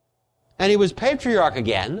 and he was patriarch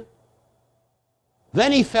again.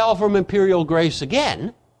 Then he fell from imperial grace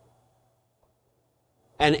again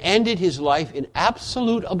and ended his life in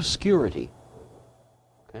absolute obscurity.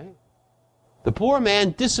 Okay? The poor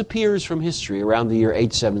man disappears from history around the year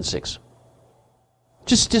 876.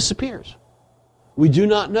 Just disappears. We do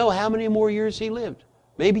not know how many more years he lived.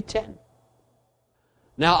 Maybe 10.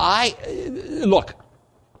 Now, look,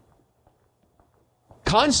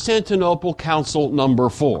 Constantinople Council number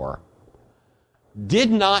 4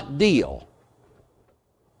 did not deal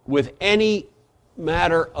with any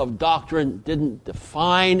matter of doctrine, didn't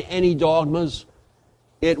define any dogmas.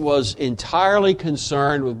 It was entirely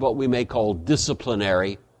concerned with what we may call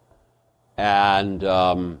disciplinary and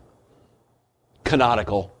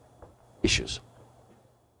canonical issues.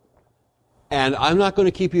 And I'm not going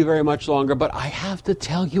to keep you very much longer, but I have to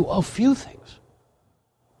tell you a few things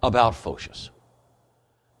about Photius.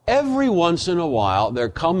 Every once in a while, there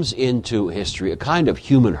comes into history a kind of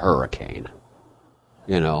human hurricane.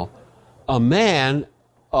 You know, a man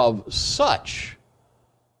of such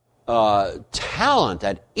talent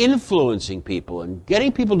at influencing people and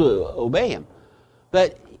getting people to obey him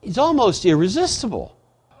that he's almost irresistible.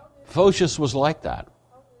 Photius was like that.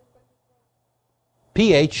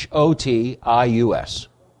 Photius.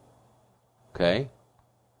 Okay?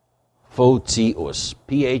 Photius.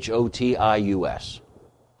 Photius.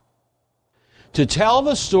 To tell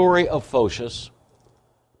the story of Photius,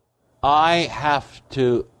 I have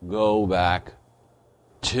to go back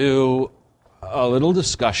to a little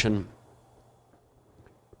discussion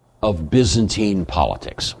of Byzantine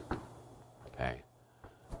politics. Okay?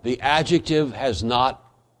 The adjective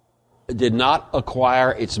did not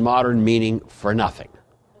acquire its modern meaning for nothing.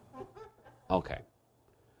 Okay.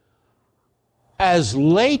 As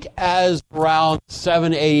late as around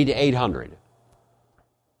 780 to 800,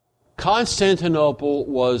 Constantinople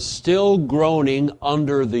was still groaning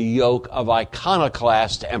under the yoke of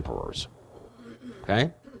iconoclast emperors.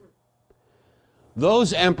 Okay?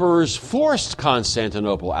 Those emperors forced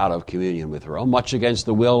Constantinople out of communion with Rome, much against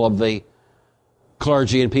the will of the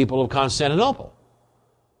clergy and people of Constantinople.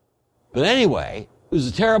 But anyway, it was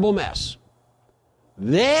a terrible mess.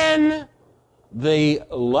 Then the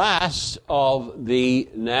last of the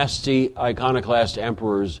nasty iconoclast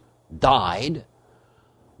emperors died.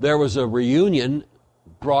 There was a reunion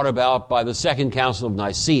brought about by the Second Council of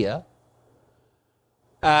Nicaea.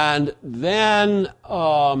 And then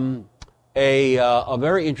a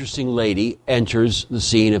very interesting lady enters the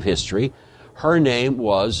scene of history. Her name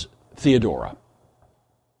was Theodora.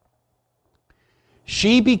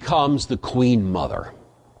 She becomes the Queen Mother.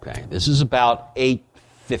 Okay, this is about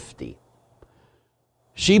 850.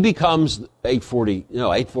 She becomes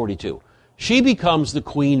 842. She becomes the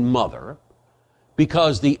Queen Mother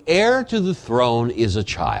because the heir to the throne is a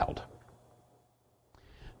child.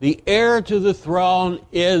 The heir to the throne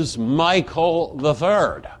is Michael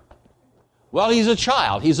III. Well, he's a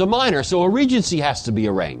child. He's a minor, so a regency has to be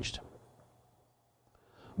arranged.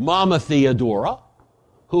 Mama Theodora,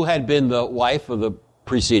 who had been the wife of the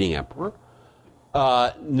preceding emperor,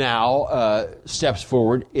 now steps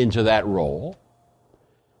forward into that role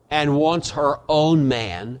and wants her own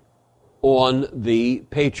man on the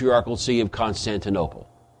patriarchal see of Constantinople.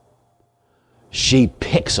 She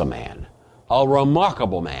picks a man, a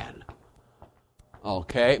remarkable man.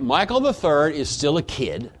 Okay, Michael III is still a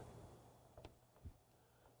kid,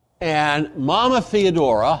 and Mama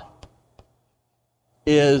Theodora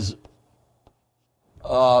is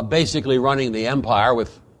basically running the empire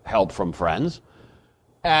with help from friends,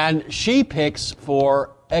 and she picks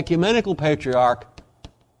for ecumenical patriarch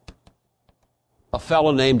a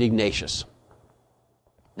fellow named Ignatius.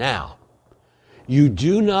 Now, you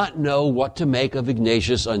do not know what to make of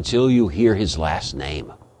Ignatius until you hear his last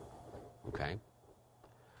name. Okay?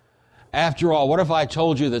 After all, what if I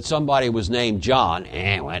told you that somebody was named John,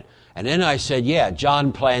 and then I said, yeah,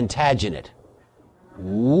 John Plantagenet.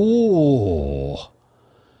 Ooh.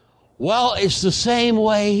 Well, it's the same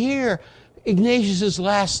way here. Ignatius'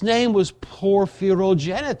 last name was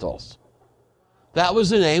Porphyrogenitos. That was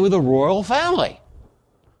the name of the royal family.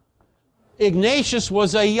 Ignatius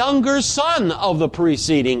was a younger son of the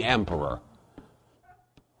preceding emperor.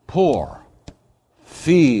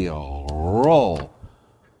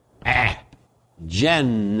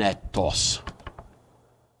 Porphyrogenitos.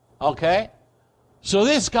 Okay? So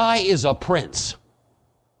this guy is a prince.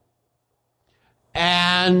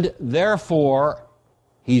 And therefore,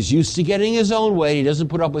 he's used to getting his own way. He doesn't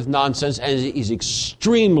put up with nonsense, and he's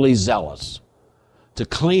extremely zealous to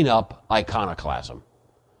clean up iconoclasm.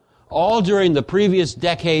 All during the previous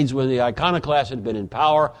decades when the iconoclasts had been in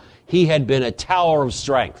power, he had been a tower of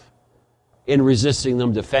strength in resisting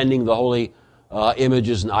them, defending the holy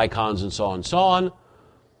images and icons and so on and so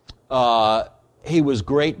on. He was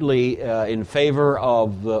greatly in favor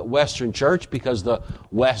of the Western Church because the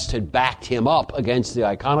West had backed him up against the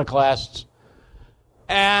iconoclasts.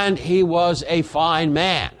 And he was a fine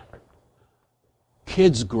man.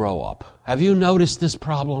 Kids grow up. Have you noticed this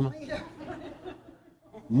problem?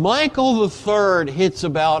 Michael III hits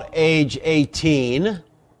about age 18,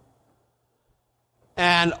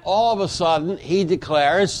 and all of a sudden he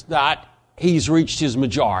declares that he's reached his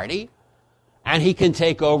majority, and he can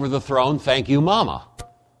take over the throne, thank you, Mama.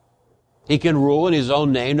 He can rule in his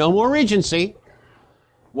own name, no more regency.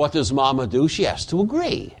 What does Mama do? She has to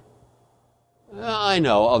agree. I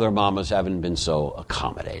know other mamas haven't been so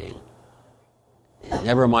accommodating.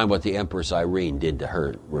 Never mind what the Empress Irene did to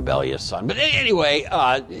her rebellious son. But anyway,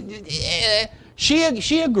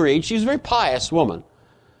 she agreed. She's a very pious woman.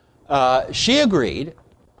 She agreed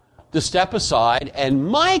to step aside, and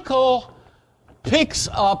Michael picks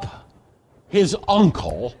up his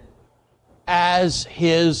uncle as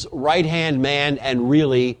his right-hand man and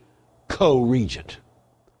really co-regent.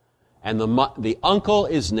 And the uncle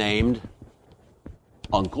is named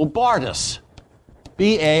Uncle Bardas,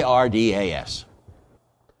 Bardas.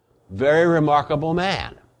 Very remarkable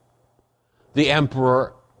man. The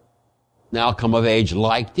emperor, now come of age,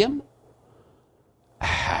 liked him.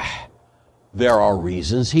 There are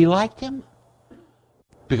reasons he liked him.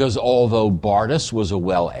 Because although Bardas was a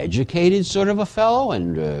well-educated sort of a fellow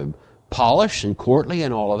and polished and courtly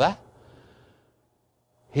and all of that,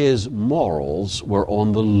 his morals were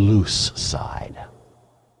on the loose side.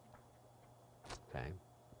 Okay.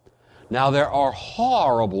 Now, there are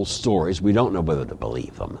horrible stories. We don't know whether to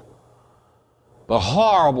believe them. But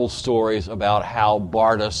horrible stories about how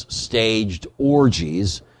Bardas staged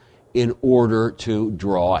orgies in order to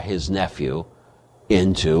draw his nephew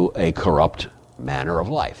into a corrupt manner of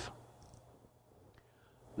life.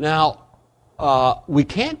 Now, we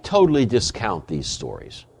can't totally discount these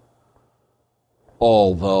stories,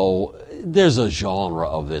 although there's a genre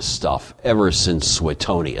of this stuff ever since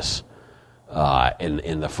Suetonius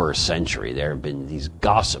in the first century. There have been these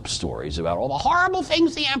gossip stories about all the horrible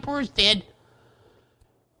things the emperors did.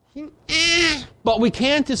 But we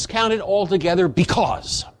can't discount it altogether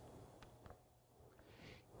because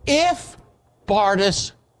if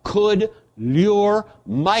Bardas could lure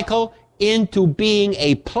Michael into being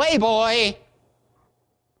a playboy,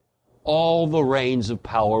 all the reins of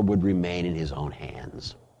power would remain in his own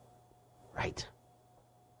hands. Right?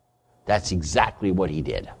 That's exactly what he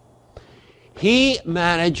did. He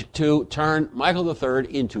managed to turn Michael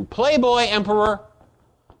III into playboy emperor.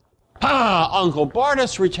 Uncle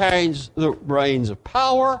Bardas retains the reins of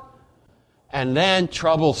power, and then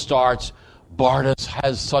trouble starts. Bardas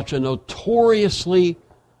has such a notoriously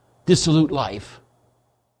dissolute life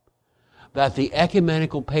that the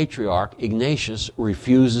ecumenical patriarch Ignatius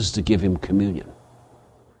refuses to give him communion.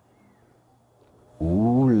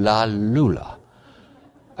 Ooh la lula.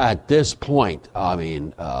 At this point,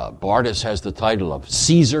 Bardas has the title of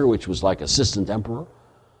Caesar, which was like assistant emperor,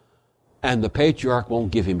 and the patriarch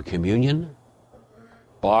won't give him communion.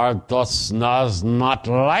 Bardas does not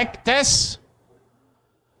like this,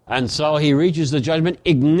 and so he reaches the judgment,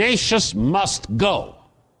 Ignatius must go.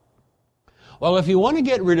 Well, if you want to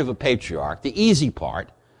get rid of a patriarch, the easy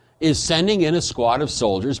part is sending in a squad of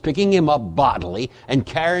soldiers, picking him up bodily, and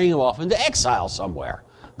carrying him off into exile somewhere.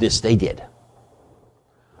 This they did.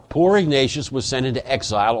 Poor Ignatius was sent into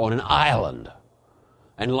exile on an island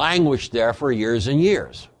and languished there for years and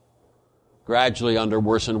years, gradually under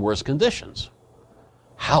worse and worse conditions.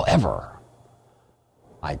 However,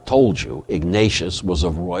 I told you Ignatius was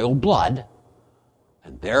of royal blood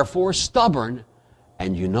and therefore stubborn,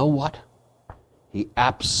 and you know what? He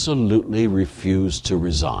absolutely refused to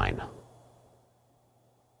resign.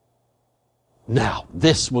 Now,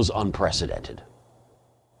 this was unprecedented.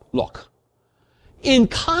 Look, in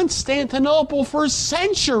Constantinople for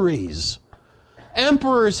centuries,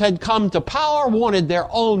 emperors had come to power, wanted their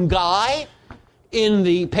own guy in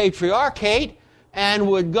the patriarchate, and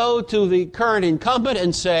would go to the current incumbent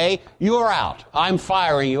and say, you're out. I'm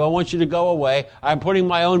firing you. I want you to go away. I'm putting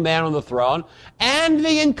my own man on the throne. And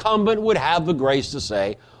the incumbent would have the grace to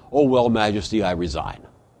say, oh, well, Majesty, I resign.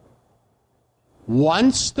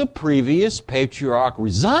 Once the previous patriarch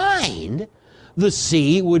resigned, the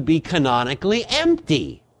see would be canonically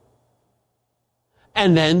empty.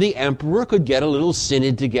 And then the emperor could get a little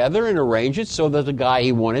synod together and arrange it so that the guy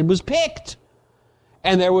he wanted was picked.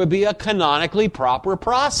 And there would be a canonically proper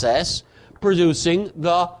process producing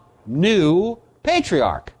the new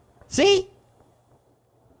patriarch. See?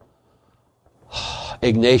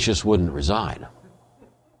 Ignatius wouldn't resign.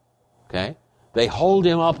 Okay? They hold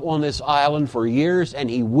him up on this island for years, and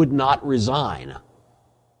he would not resign.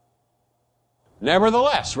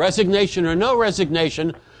 Nevertheless, resignation or no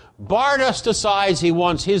resignation, Bardas decides he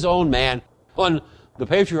wants his own man on the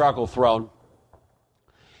patriarchal throne,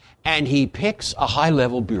 and he picks a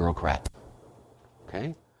high-level bureaucrat,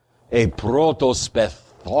 okay? A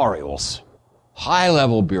protospethorios,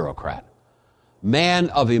 high-level bureaucrat, man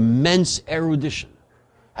of immense erudition,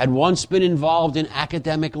 had once been involved in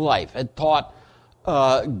academic life, had taught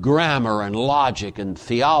grammar and logic and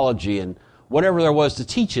theology and whatever there was to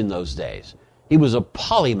teach in those days. He was a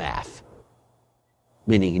polymath,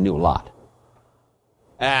 meaning he knew a lot.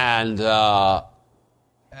 And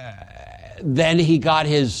then he got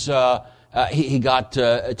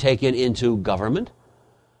taken into government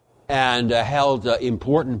and held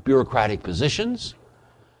important bureaucratic positions.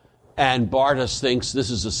 And Bardas thinks this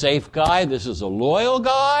is a safe guy, this is a loyal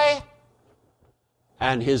guy,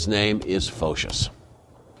 and his name is Photius.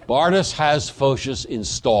 Bardas has Photius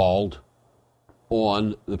installed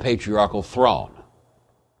on the patriarchal throne.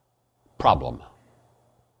 Problem: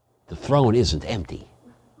 the throne isn't empty.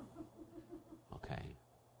 Okay.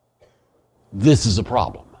 This is a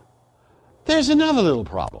problem. There's another little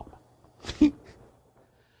problem.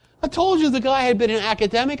 I told you the guy had been an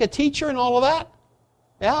academic, a teacher, and all of that.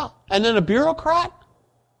 Yeah, and then a bureaucrat.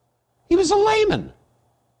 He was a layman.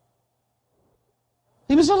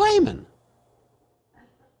 He was a layman.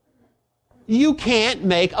 You can't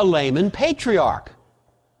make a layman patriarch.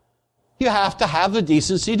 You have to have the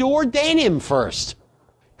decency to ordain him first.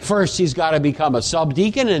 First, he's got to become a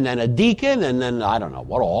subdeacon, and then a deacon, and then I don't know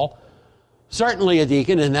what all. Certainly a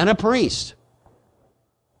deacon, and then a priest.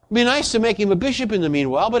 It'd be nice to make him a bishop in the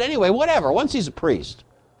meanwhile, but anyway, whatever. Once he's a priest,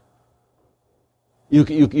 you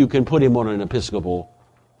can put him on an episcopal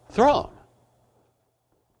throne.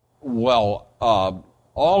 Well,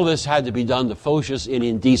 all this had to be done to Photius in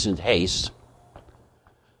indecent haste,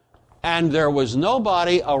 and there was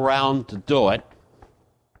nobody around to do it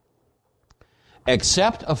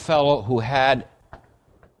except a fellow who had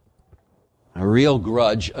a real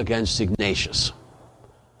grudge against Ignatius.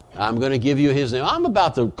 I'm going to give you his name. I'm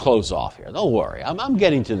about to close off here. Don't worry. I'm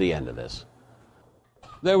getting to the end of this.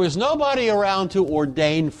 There was nobody around to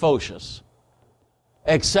ordain Photius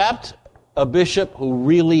except a bishop who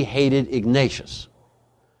really hated Ignatius.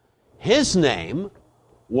 His name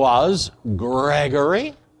was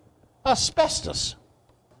Gregory Asbestos.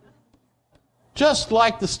 Just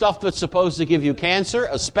like the stuff that's supposed to give you cancer,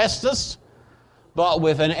 asbestos, but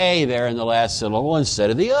with an A there in the last syllable instead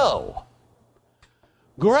of the O.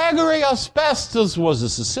 Gregory Asbestos was a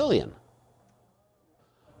Sicilian.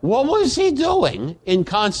 What was he doing in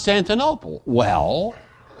Constantinople? Well,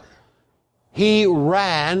 he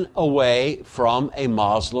ran away from a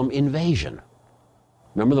Muslim invasion.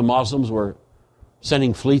 Remember the Muslims were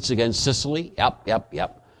sending fleets against Sicily?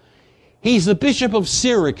 Yep. He's the Bishop of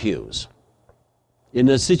Syracuse in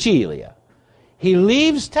the Sicilia. He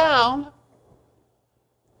leaves town,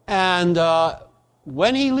 and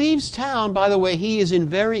when he leaves town, by the way, he is in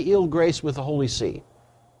very ill grace with the Holy See.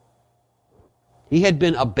 He had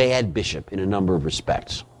been a bad bishop in a number of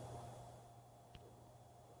respects.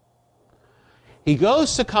 He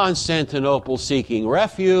goes to Constantinople seeking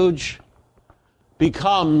refuge,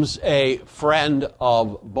 becomes a friend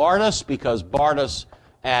of Bardas because Bardas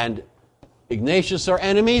and Ignatius are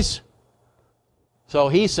enemies. So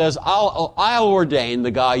he says, I'll ordain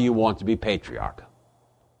the guy you want to be patriarch.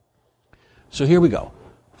 So here we go.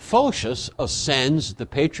 Photius ascends the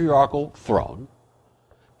patriarchal throne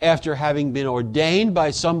after having been ordained by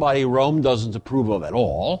somebody Rome doesn't approve of at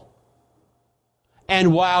all,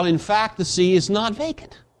 and while in fact the see is not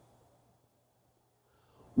vacant.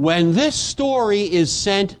 When this story is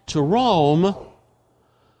sent to Rome,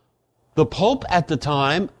 the Pope at the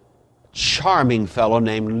time, charming fellow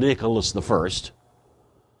named Nicholas I,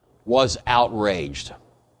 was outraged.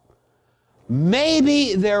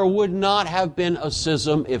 Maybe there would not have been a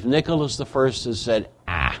schism if Nicholas I had said,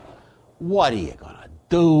 what are you going to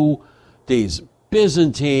do? These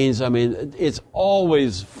Byzantines, I mean, it's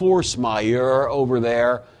always force majeure over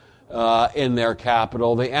there in their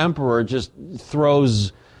capital. The emperor just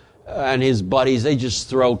throws, and his buddies, they just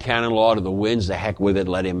throw canon law to the winds. The heck with it,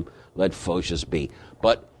 let Photius be.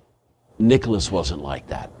 But Nicholas wasn't like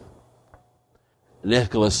that.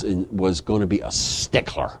 Nicholas was going to be a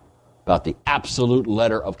stickler about the absolute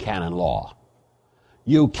letter of canon law.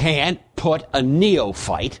 You can't put a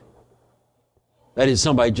neophyte, that is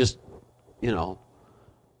somebody just,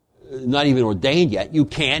 not even ordained yet, you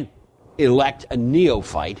can't elect a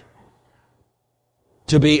neophyte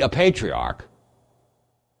to be a patriarch,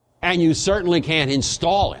 and you certainly can't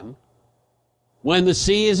install him when the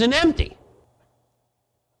sea isn't empty?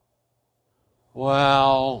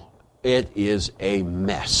 Well, it is a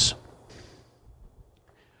mess.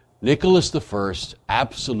 Nicholas I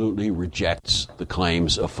absolutely rejects the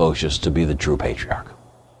claims of Photius to be the true patriarch.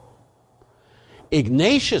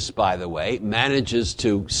 Ignatius, by the way, manages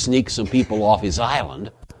to sneak some people off his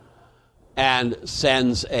island and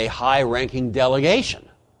sends a high-ranking delegation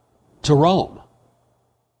to Rome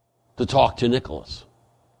to talk to Nicholas.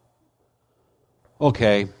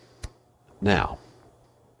 Okay, now,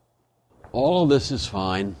 all of this is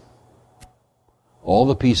fine. All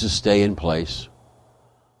the pieces stay in place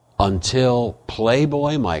until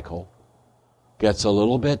Playboy Michael gets a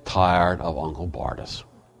little bit tired of Uncle Bardas.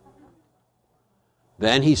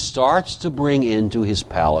 Then he starts to bring into his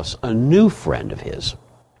palace a new friend of his.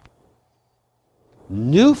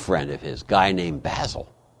 Guy named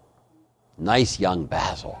Basil. Nice young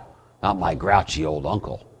Basil. Not my grouchy old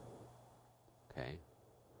uncle. Okay.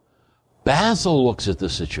 Basil looks at the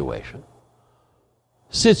situation,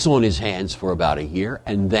 sits on his hands for about a year,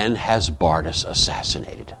 and then has Bardas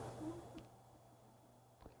assassinated.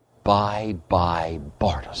 Bye,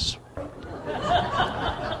 Bardas.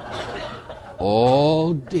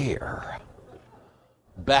 Oh, dear.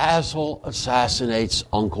 Basil assassinates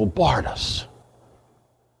Uncle Bardas.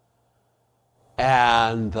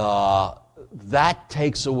 And that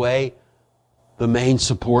takes away the main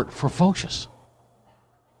support for Photius.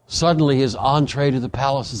 Suddenly his entree to the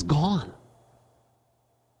palace is gone.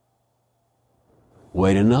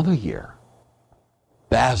 Wait another year.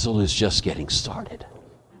 Basil is just getting started.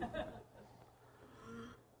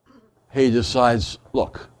 He decides,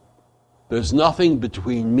 look, there's nothing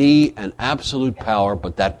between me and absolute power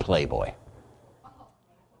but that playboy.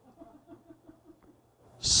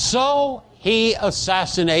 So he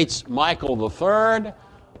assassinates Michael III.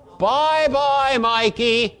 Bye-bye,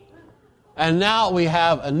 Mikey. And now we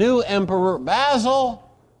have a new emperor,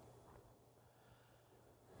 Basil.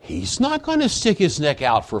 He's not going to stick his neck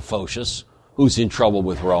out for Photius, who's in trouble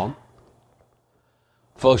with Rome.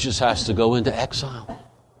 Photius has to go into exile.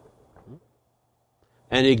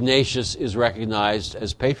 And Ignatius is recognized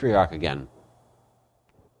as patriarch again.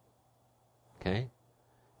 Okay?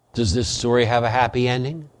 Does this story have a happy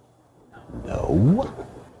ending? No.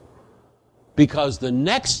 Because the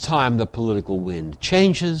next time the political wind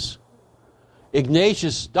changes,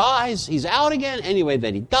 Ignatius dies, he's out again, anyway,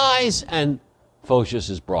 then he dies, and Photius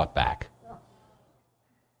is brought back.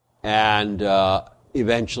 And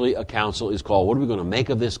eventually a council is called. What are we going to make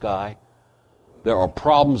of this guy? There are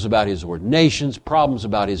problems about his ordinations, problems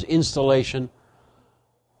about his installation.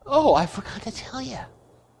 Oh, I forgot to tell you.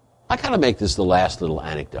 I got to make this the last little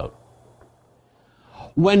anecdote.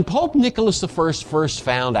 When Pope Nicholas I first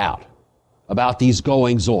found out about these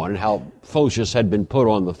goings-on and how Photius had been put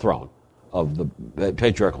on the throne of the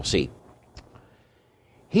patriarchal seat,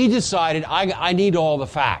 he decided, I need all the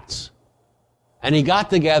facts. And he got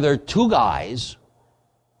together two guys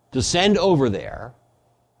to send over there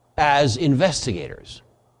as investigators.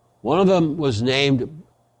 One of them was named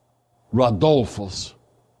Radolf,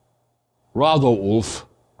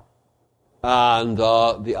 and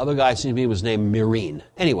the other guy seemed to me was named Mirine.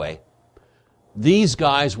 Anyway, these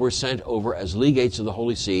guys were sent over as legates of the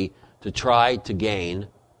Holy See to try to gain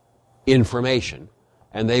information,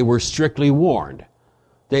 and they were strictly warned.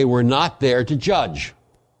 They were not there to judge.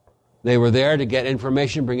 They were there to get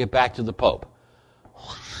information, bring it back to the Pope.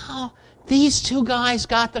 Wow, these two guys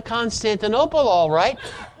got to Constantinople all right.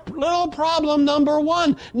 Little problem number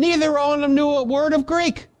one, neither of them knew a word of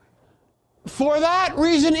Greek. For that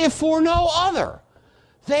reason, if for no other,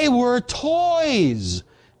 they were toys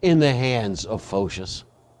in the hands of Photius.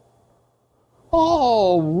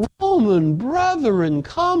 Oh, Roman brethren,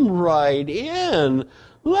 come right in.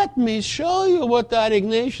 Let me show you what that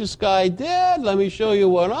Ignatius guy did. Let me show you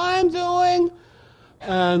what I'm doing.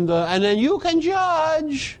 And then you can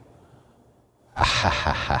judge.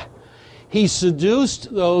 He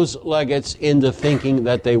seduced those legates into thinking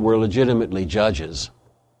that they were legitimately judges.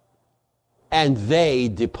 And they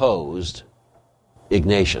deposed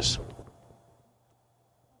Ignatius.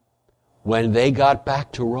 When they got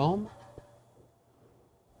back to Rome,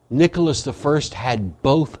 Nicholas I had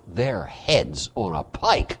both their heads on a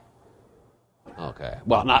pike. Okay,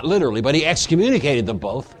 well, not literally, but he excommunicated them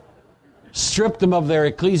both, stripped them of their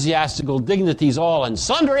ecclesiastical dignities all and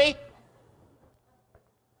sundry,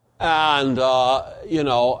 and, that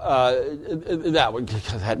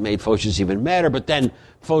made Photius even madder, but then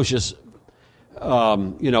Photius,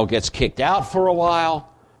 gets kicked out for a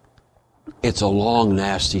while. It's a long,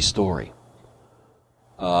 nasty story.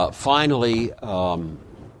 Finally,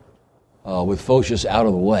 with Photius out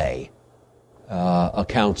of the way, a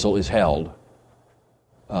council is held,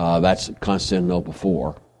 that's Constantinople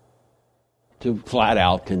IV, to flat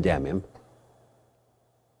out condemn him.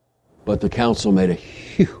 But the council made a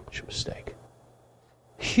huge mistake.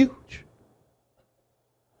 Huge.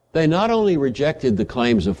 They not only rejected the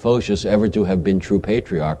claims of Photius ever to have been true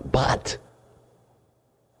patriarch, but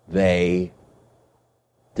they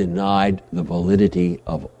denied the validity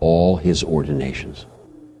of all his ordinations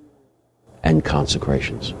and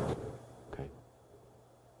consecrations. Okay.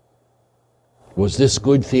 Was this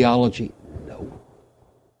good theology? No.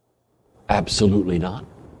 Absolutely not.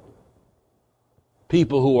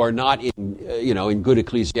 People who are not in good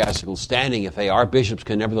ecclesiastical standing, if they are bishops,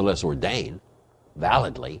 can nevertheless ordain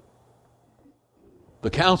validly. The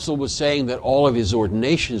council was saying that all of his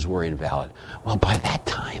ordinations were invalid. Well, by that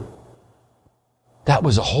time, that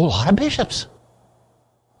was a whole lot of bishops.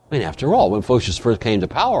 I mean, after all, when Photius first came to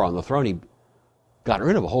power on the throne, he got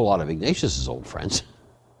rid of a whole lot of Ignatius's old friends.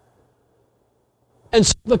 And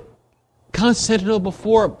so the Constantinople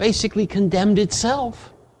IV basically condemned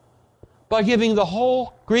itself by giving the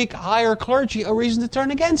whole Greek higher clergy a reason to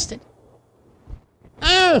turn against it.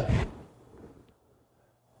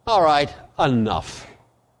 All right, enough.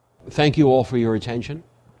 Thank you all for your attention.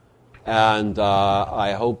 And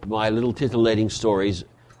I hope my little titillating stories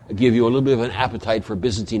give you a little bit of an appetite for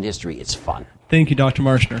Byzantine history. It's fun. Thank you, Dr.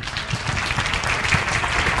 Marshner.